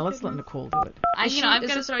phone. Yeah, let's let Nicole do it. I'm Is gonna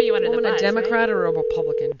this throw you under the woman bus. a Democrat or a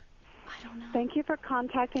Republican? I don't know. Thank you for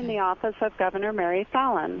contacting the office of Governor Mary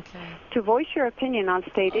Fallon. Okay. To voice your opinion on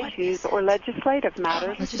state issues or legislative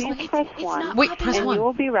matters, please press 1. Wait, press and 1. you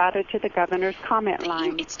will be routed to the governor's comment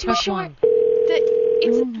line. It's too Press short. 1.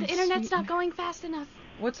 The internet's not going fast enough.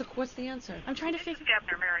 What's the answer? I'm trying to figure.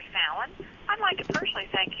 Governor Mary Fallon, I'd like to personally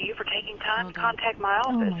thank you for taking time Hold to on. contact my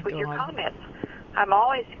office my with your God. comments. I'm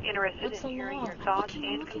always interested What's the in hearing law? your thoughts I'm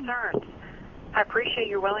and looking. concerns. I appreciate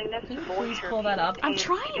your willingness Can to you voice please your pull that up? I'm opinion.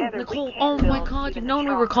 trying, Together we Nicole, can oh my build God, even you've known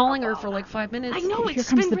we were stronger calling her bonds. for like 5 minutes. I know Here it's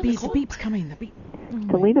comes been the really beep. The beep's coming. The beep.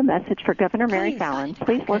 To leave a message for Governor Mary Please. Fallon,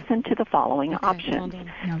 please listen to the following options. hold on.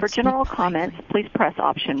 No, For speak general politely. comments, please press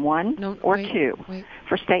option 1 No, or wait, 2. wait.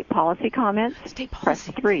 For state policy comments, State press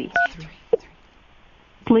policy. 3.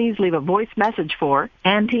 Please leave a voice message for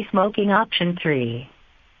anti-smoking option 3.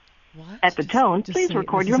 What? At the tone, just please say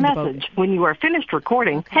record this your isn't about- message. When you are finished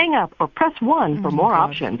recording, Okay. hang up or press 1 for Oh, more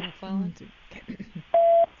God. options.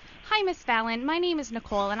 Hi, Miss Fallon. My name is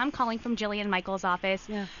Nicole, and I'm calling from Jillian Michaels' office.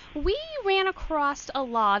 Yeah. We ran across a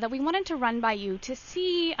law that we wanted to run by you to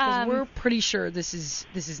see. 'Cause we're pretty sure this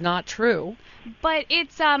is not true. But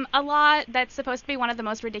it's a law that's supposed to be one of the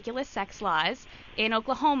most ridiculous sex laws in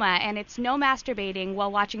Oklahoma, and it's no masturbating while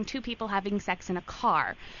watching two people having sex in a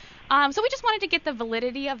car. So we just wanted to get the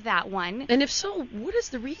validity of that one. And if so, what is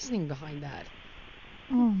the reasoning behind that?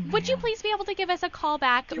 Would you please be able to give us a call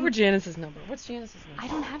back? Give her Janice's number. What's Janice's number? I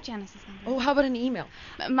don't have Janice's number. Oh, how about an email?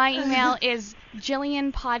 My email is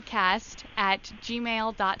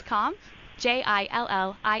jillianpodcast@gmail.com.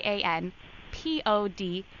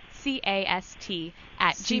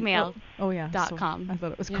 JILLIANPODCAST@gmail.com. Oh yeah. .com. I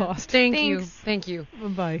thought it was Yeah. cost. Thank Thanks. you.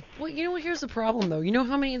 Bye. Well, you know what? Here's the problem, though. You know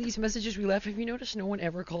how many of these messages we left? Have you noticed no one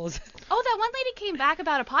ever calls? Oh, that one lady came back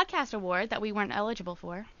about a podcast award that we weren't eligible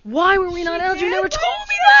for. Why were we not eligible? You never told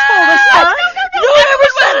me No, that!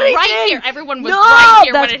 right here. Everyone was No, right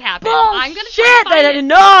here when that's it happened. I'm gonna Shit, try to I find didn't it.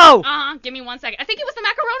 know! Give me 1 second. I think it was the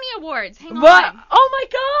Macaroni Awards. Hang What? on. Oh my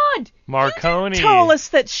God! Marconi. Told us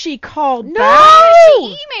that she called No! back.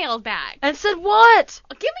 She emailed back. And said what?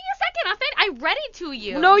 Give me a second. I read it to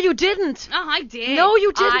you. No, you didn't. I did. No,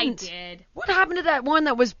 you I didn't. did. What happened to that one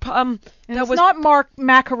that was And that it's was not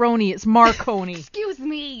Macaroni, it's Marconi. Excuse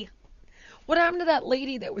me. What happened to that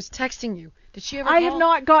lady that was texting you? Did she ever I call? have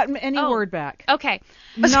not gotten any Oh. word back. Okay.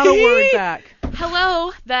 Not a word back.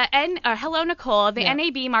 Hello, hello, Nicole. The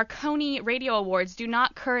NAB Marconi Radio Awards do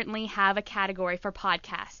not currently have a category for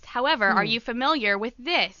podcast. However, are you familiar with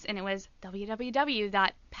this? And it was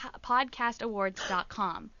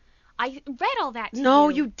www.podcastawards.com. I read all that to No,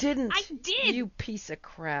 you. you didn't. I did. You piece of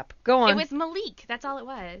crap. Go on. It was Malik. That's all it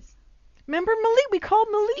was. Remember Malik? We called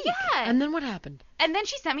Malik. Yeah. And then what happened? And then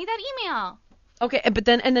she sent me that email. Okay, but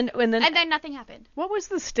then and then And then nothing happened. What was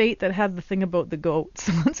the state that had the thing about the goats?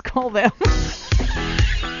 Let's call them.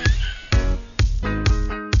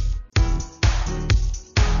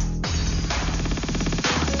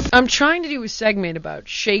 I'm trying to do a segment about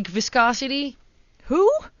shake viscosity,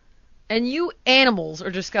 Who? and you animals are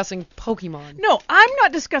discussing Pokemon. No, I'm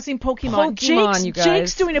not discussing Pokemon. Pokemon, you guys.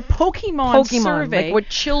 Jake's doing a Pokemon survey like what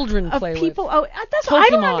children of play people. with. Oh, that's I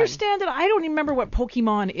don't Pokemon. understand it. I don't even remember what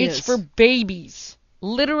Pokemon is. It's for babies,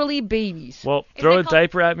 literally babies. Well, Is throw it a called-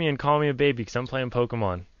 diaper at me and call me a baby because I'm playing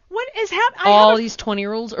Pokemon. What is happening? All these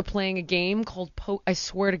 20-year-olds are playing a game called I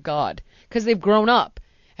swear to God, because they've grown up.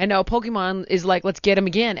 And now Pokemon is like, let's get them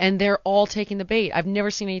again, and they're all taking the bait. I've never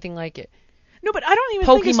seen anything like it. No, but I don't even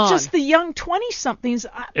think it's Pokemon. just the young 20-somethings.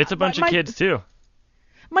 It's a bunch of kids too.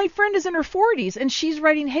 My friend is in her 40s, and she's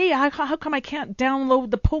writing, hey, how come I can't download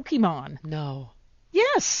the Pokemon? No.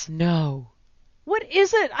 Yes. No. What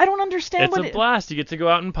is it? I don't understand It's what a it blast. You get to go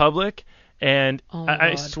out in public, and Oh my I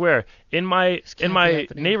God. swear, in my can't be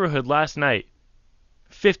happening. neighborhood last night,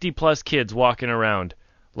 50+ kids walking around,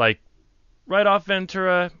 like right off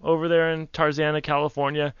Ventura over there in Tarzana,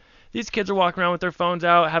 California. These kids are walking around with their phones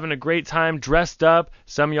out, having a great time, dressed up.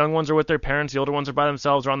 Some young ones are with their parents. The older ones are by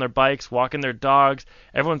themselves or on their bikes, walking their dogs.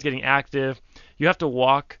 Everyone's getting active. You have to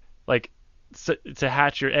walk like to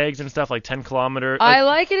hatch your eggs and stuff, like 10 kilometer. I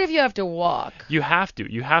like it if you have to walk. You have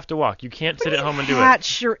to walk. You can't sit at home and do it.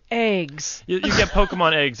 Hatch your eggs. You get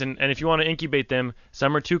Pokemon eggs, and if you want to incubate them,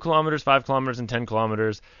 some are 2 kilometers, 5 kilometers, and 10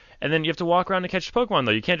 kilometers. And then you have to walk around to catch Pokemon,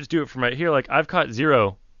 though. You can't just do it from right here. Like, I've caught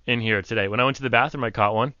 0 in here today. When I went to the bathroom, I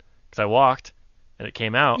caught one because I walked, and it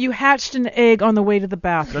came out. You hatched an egg on the way to the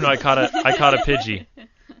bathroom. No, I caught a Pidgey.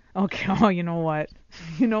 Okay. Oh, you know what?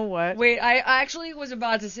 You know what? Wait, I actually was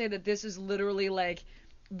about to say that this is literally like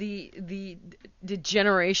the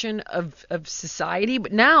degeneration of society,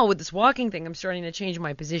 but now with this walking thing, I'm starting to change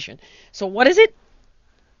my position. So what is it?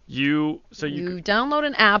 You download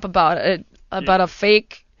an app about a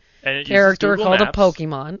fake character called a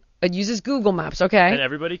Pokemon. It uses Google Maps, okay? And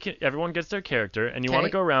everyone gets their character, and you want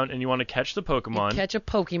to go around and you want to catch the Pokemon. You catch a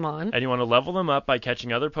Pokemon. And you want to level them up by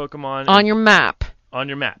catching other Pokemon. On your map. On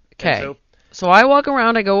your map. Okay. So I walk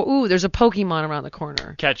around, I go, ooh, there's a Pokemon around the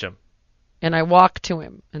corner. Catch him. And I walk to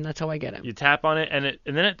him, and that's how I get him. You tap on it, and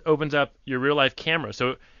then it opens up your real-life camera.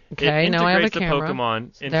 So it now I have a integrates the camera.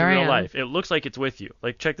 Pokemon into real life. It looks like it's with you.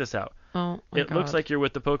 Like, check this out. Oh, my God. It looks like you're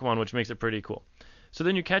with the Pokemon, which makes it pretty cool. So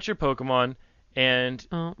then you catch your Pokemon, and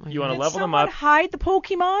you want to level them up. Hide the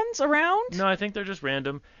Pokemons around? No, I think they're just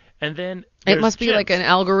random. And then it must be like an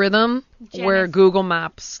algorithm where Google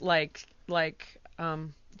Maps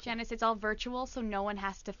Janice, it's all virtual, so no one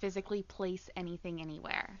has to physically place anything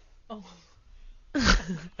anywhere. Oh.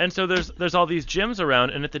 And so there's all these gyms around,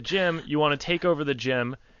 and at the gym, you want to take over the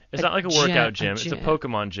gym. It's not like a workout gym. It's a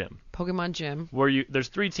Pokemon gym. Pokemon gym. Where there's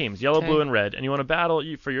 3 teams, yellow, blue, and red, and you want to battle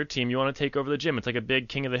for your team. You want to take over the gym. It's like a big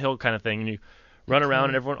King of the Hill kind of thing, and you run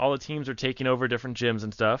around, and all the teams are taking over different gyms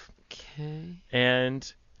and stuff. Okay.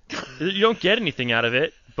 And you don't get anything out of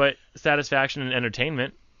it, but satisfaction and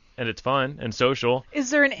entertainment, and it's fun and social. Is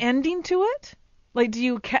there an ending to it? Like, do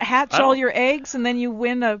you hatch all your eggs and then you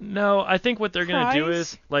win a No, I think what they're going to do prize?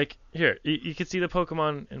 is, like, here, you can see the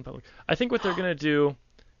Pokemon in public. I think what they're going to do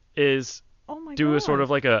is do a sort of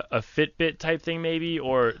like a Fitbit type thing maybe,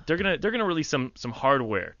 or they're gonna release some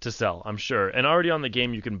hardware to sell, I'm sure. And already on the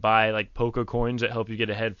game you can buy like Poke coins that help you get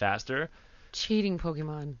ahead faster. Cheating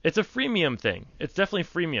Pokemon. It's a freemium thing. It's definitely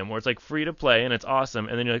freemium where it's like free to play and it's awesome.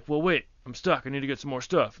 And then you're like, well, wait, I'm stuck. I need to get some more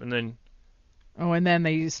stuff. And then and then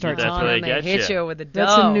they start. That's where they hit you with a dough.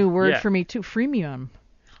 That's a new word for me too. Freemium.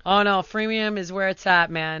 Oh no, freemium is where it's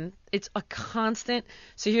at, man. It's a constant.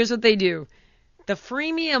 So here's what they do. The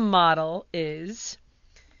freemium model is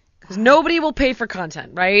because nobody will pay for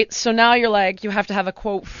content, right? So now you're like, you have to have a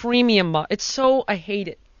quote freemium model. I hate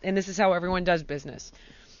it. And this is how everyone does business.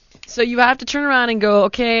 So you have to turn around and go,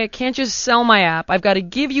 okay, I can't just sell my app. I've got to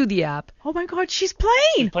give you the app. Oh my God, she's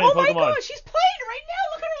playing. Oh my Pokemon. God, she's playing right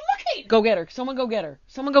now. Look at her looking. Go get her. Someone go get her.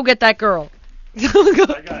 Someone go get that girl. Go I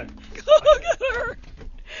got it. get her.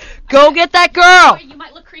 Go get that girl. Sorry, you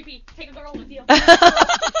might look creepy. Take a girl with you.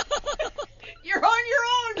 You're on your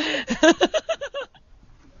own.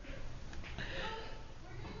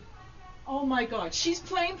 Oh my God, she's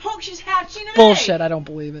playing poke. She's hatching an Bullshit. egg. I don't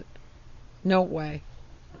believe it. No way.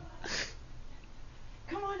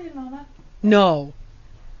 Come on in, Mama. No.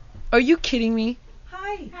 Are you kidding me?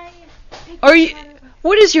 Hi. Are you?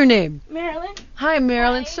 What is your name? Marilyn. Hi,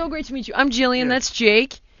 Marilyn. So great to meet you. I'm Jillian. That's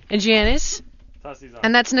Jake and Janice.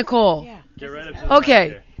 And that's Nicole. Yeah. Get right up to the Okay.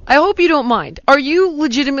 mic here. I hope you don't mind. Are you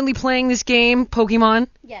legitimately playing this game, Pokemon?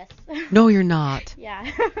 Yes. No, you're not. Yeah.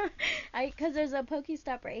 Because there's a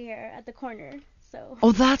Pokestop right here at the corner. So.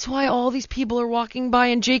 Oh, that's why all these people are walking by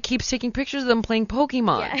and Jake keeps taking pictures of them playing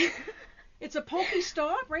Pokemon. Yeah. It's a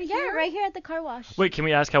Pokestop right here. Yeah, right here at the car wash. Wait, can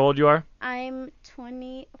we ask how old you are? I'm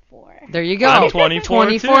 24. There you go. I'm 24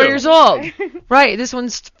 24 years old. Right, this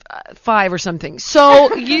one's 5 or something.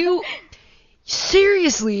 So you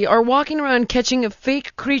seriously are walking around catching a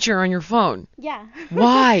fake creature on your phone. Yeah.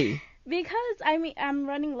 Why? Because I'm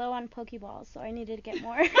running low on Pokeballs, so I needed to get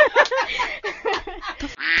more. The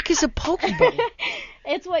fuck is a Pokeball?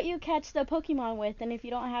 It's what you catch the Pokemon with, and if you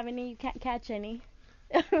don't have any, you can't catch any.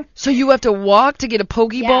 So you have to walk to get a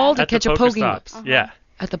Pokeball to At catch the a Pokemon? Pokestops. Yeah.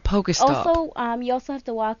 At the Pokestop. Also, you also have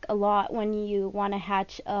to walk a lot when you want to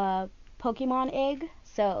hatch a Pokemon egg.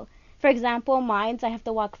 So, for example, mine's I have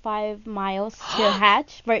to walk 5 miles for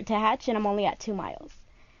it to hatch, and I'm only at 2 miles.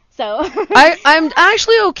 So I'm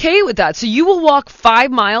actually okay with that. So you will walk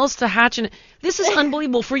 5 miles to hatch an... This is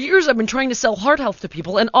unbelievable. For years I've been trying to sell heart health to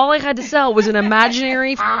people, and all I had to sell was an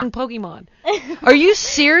imaginary f***ing Pokemon. Are you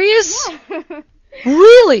serious? Yeah.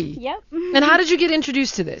 Really? Yep. And how did you get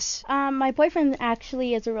introduced to this? My boyfriend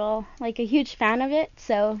actually is a huge fan of it,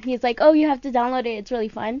 so he's like, "Oh, you have to download it. It's really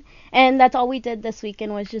fun." And that's all we did this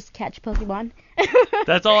weekend was just catch Pokemon.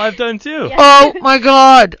 That's all I've done too. Yeah. Oh my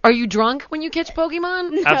God! Are you drunk when you catch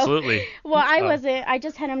Pokemon? No. Absolutely. Well, I wasn't. I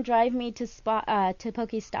just had him drive me to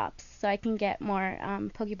Pokestops so I can get more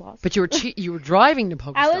Pokeballs. But you were driving to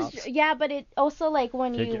Pokestops. I was, yeah, but it also like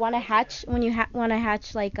when you want to hatch, want to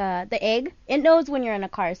hatch like the egg, it knows when you're in a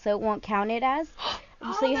car, so it won't count it as.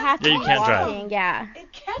 So you have to Yeah, you be can't drive. walking. Yeah.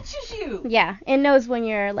 It catches you. Yeah, it knows when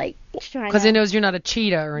you're like trying. Because it knows you're not a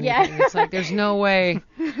cheetah or anything. Yeah. It's like there's no way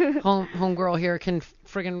homegirl here can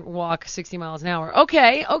friggin' walk 60 miles an hour.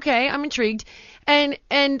 Okay, I'm intrigued. And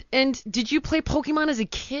did you play Pokemon as a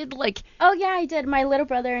kid? Like, Oh yeah, I did. My little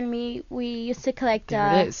brother and me, we used to collect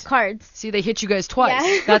There it is. cards. see, they hit you guys twice.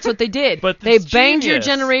 Yeah. That's what they did. But they it's banged your genius.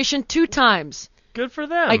 generation 2 times. Good for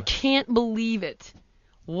them. I can't believe it.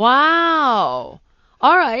 Wow.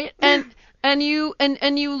 All right. And you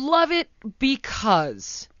love it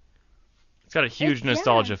because. It's got a huge It's-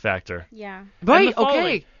 nostalgia yeah. factor. Yeah. Right, And the following.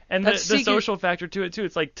 okay. And the That's secret- social factor to it too.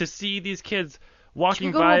 It's like to see these kids You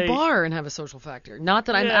walking go by. to a bar and have a social factor. Not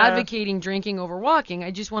that I'm Yeah. advocating drinking over walking.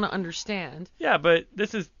 I just want to understand. Yeah, but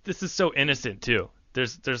this is so innocent too.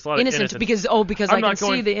 There's a lot of Innocent innocence. because I'm I not can see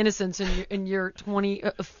going- the innocence in your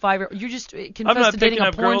 25. You just not confessed to dating picking a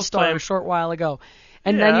up porn girls star playing- a short while ago,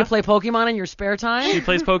 and then Yeah. you play Pokemon in your spare time. She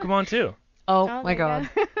plays Pokemon too. Oh Oh my God.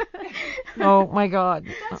 God. Oh my God.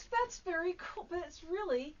 That's very cool, but it's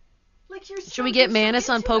really like you're. Should we get Manus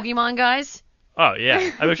on Pokemon, guys? Oh yeah, I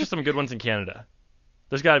bet there's some good ones in Canada.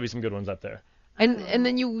 There's got to be some good ones up there. And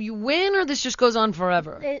then you win, or this just goes on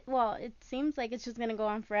forever? It seems like it's just gonna go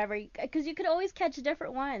on forever because you could always catch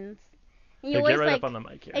different ones. And Yeah, always, get right like, up on the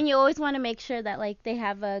mic here. And you always want to make sure that like they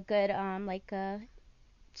have a good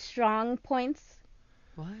strong points.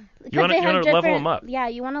 What? Because You wanna- they you have wanna level different- them up. Yeah,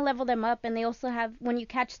 you want to level them up, and they also have when you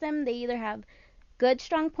catch them, they either have good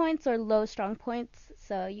strong points or low strong points.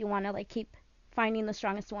 So you want to like keep finding the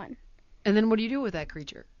strongest one. And then what do you do with that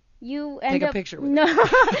creature? You end Take a up picture with no.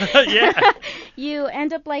 Yeah. You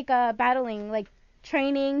end up like battling, like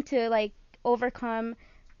training to like overcome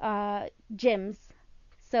gyms.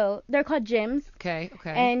 So they're called gyms, Okay.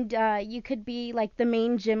 and you could be like the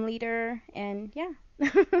main gym leader, and yeah.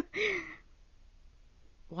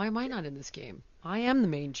 Why am I not in this game? I am the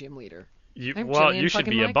main gym leader. I'm Well, Jillian you should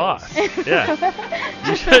fucking be a Michaels. boss.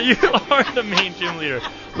 Yeah. you are the main gym leader.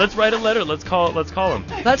 Let's write a letter. Let's call him.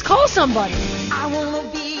 Let's call somebody. I wanna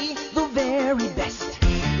be the very best,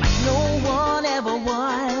 like no one ever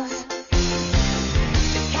was.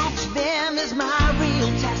 To catch them is my real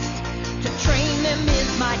test. To train them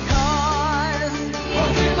is my cause.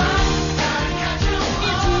 Pokemon, gotta catch 'em all.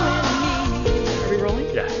 It's you and me. Are we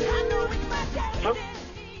rolling? Yeah. I know it's my destiny.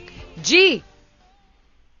 G.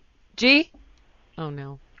 G. Oh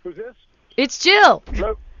no. Who's this? It's Jill.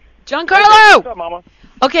 Hello. Giancarlo. What's up, Mama?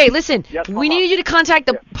 Okay, listen. Yes, we Mama. need you to contact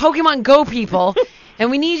the Pokemon Go people, and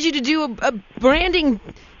we need you to do a branding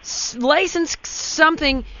license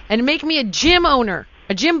something and make me a gym owner,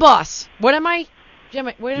 a gym boss. What am I?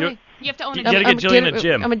 What am I? You have to own a You gotta get Jillian a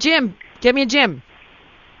gym. I'm a gym. Get me a gym.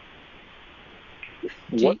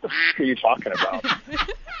 What the f*** are you talking about?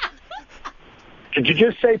 Did you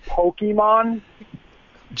just say Pokemon?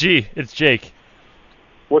 G, it's Jake.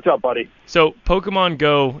 What's up, buddy? So Pokemon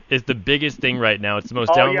Go is the biggest thing right now. It's the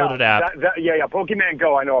most downloaded yeah. app. Yeah. Pokemon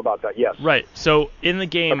Go. I know about that. Yes. Right. So in the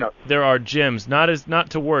game, Okay. there are gyms,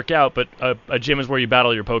 not to work out, but a gym is where you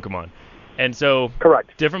battle your Pokemon. And so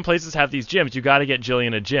Correct. different places have these gyms. You got to get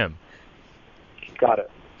Jillian a gym. Got it.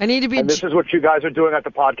 I need to be. And this is what you guys are doing at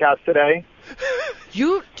the podcast today?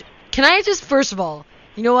 Can I just first of all,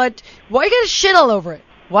 you know what? Why you gotta shit all over it?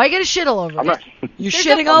 Why you gotta shit all over I'm it? not. You're There's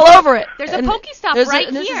shitting a- all over it. there's a And Pokestop there's right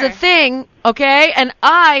and this here. is a thing, okay? And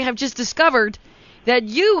I have just discovered that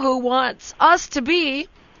you who wants us to be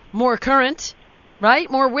more current, right?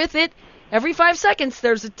 More with it. Every 5 seconds,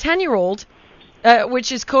 there's a 10-year-old,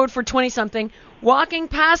 which is code for 20-something, walking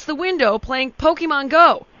past the window playing Pokemon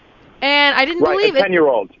Go. And I didn't Right, believe a it.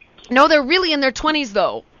 10-year-old. No, they're really in their 20s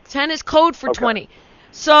though. 10 is code for Okay. 20.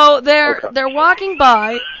 So they're Okay. they're walking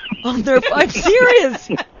by on their I'm serious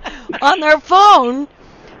on their phone,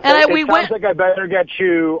 and It we sounds went. like I better get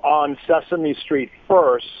you on Sesame Street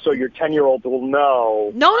first, so your 10-year-old will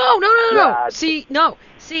know. No. Yeah. See,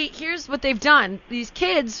 here's what they've done. These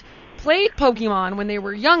kids played Pokemon when they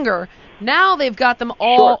were younger. Now they've got them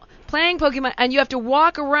all Sure. playing Pokemon, and you have to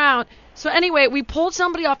walk around. So anyway, we pulled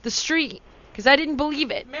somebody off the street because I didn't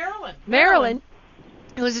believe it. Maryland. Maryland.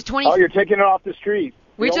 It was a 20. Oh, you're taking it off the street.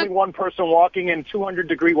 only one person walking in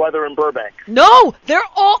 200-degree weather in Burbank. No, they're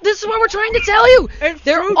all. This is what we're trying to tell you.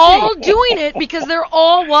 They're all doing it because they're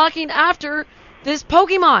all walking after this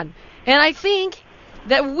Pokemon, and I think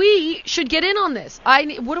that we should get in on this.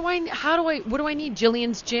 What do I need?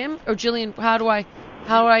 Jillian's gym or Jillian? How do I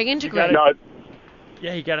integrate?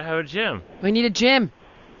 Yeah, you gotta have a gym. We need a gym.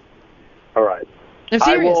 All right. I'm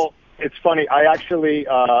serious. It's funny. I actually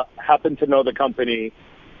happen to know the company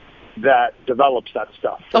that develops that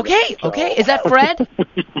stuff. Okay. Is that Fred?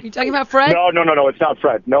 You talking about Fred? No. It's not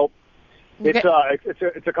Fred. Nope. Okay.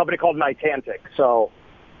 It's a company called Niantic. So.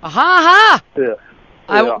 Aha!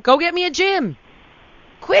 Yeah. Go get me a gym.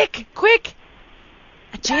 Quick!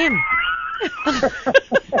 A gym.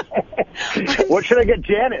 What should I get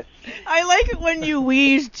Janice? I like it when you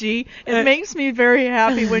wheeze, G. It makes me very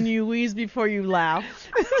happy when you wheeze before you laugh.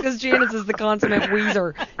 Because Janice is the consummate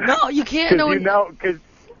wheezer. No, you can't know. Because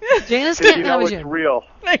Janice can't know it's real.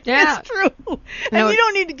 Yeah. It's true. And you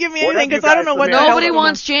don't need to give me anything because I don't know what the Nobody hell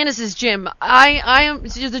wants Janice's gym. I am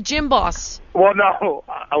the gym boss. Well, no,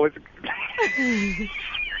 I was.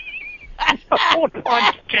 I don't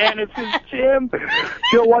want Janice's gym.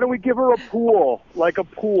 Jill, why don't we give her a pool? Like a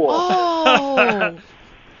pool. Oh.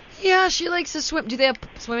 Yeah, she likes to swim. Do they have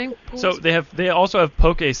swimming pools? So they also have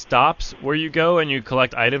Poke Stops where you go and you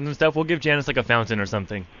collect items and stuff. We'll give Janice like a fountain or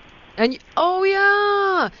something. And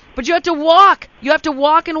yeah, but you have to walk. You have to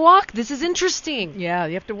walk and walk. This is interesting. Yeah,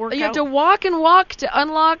 you have to work. You have to walk and walk to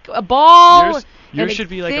unlock a ball. Yours should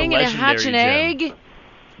be like a thing legendary and hatch an gym. egg.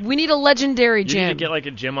 We need a legendary gym. You need to get like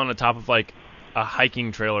a gym on the top of like a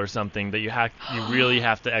hiking trail or something that you really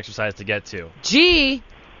have to exercise to get to. Gee.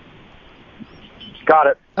 Got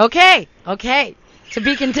it. Okay. To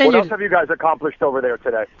be continued. What else have you guys accomplished over there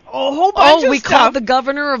today? A whole bunch of we stuff. called the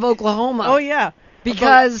governor of Oklahoma. Oh yeah.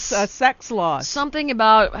 Because sex laws. Something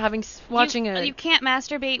about watching You can't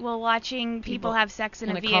masturbate while watching people have sex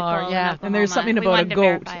in a vehicle. car, yeah. And there's something about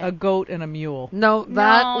a goat and a mule. No,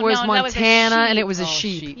 that was Montana, that was a and it was a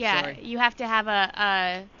sheep. sheep. Yeah, sorry. You have to have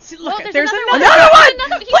a. Look, there's another one.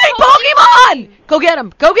 Play Pokemon. Go get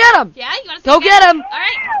him. Yeah, you want to go get him. All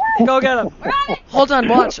right. Go get him. Hold on,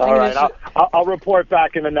 watch. All right, I'll report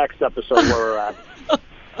back in the next episode where we're at.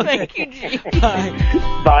 Thank you, G.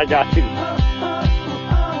 Bye, guys.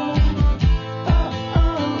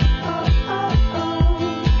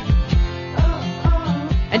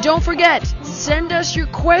 And don't forget, send us your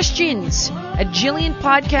questions at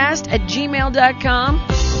JillianPodcast@gmail.com.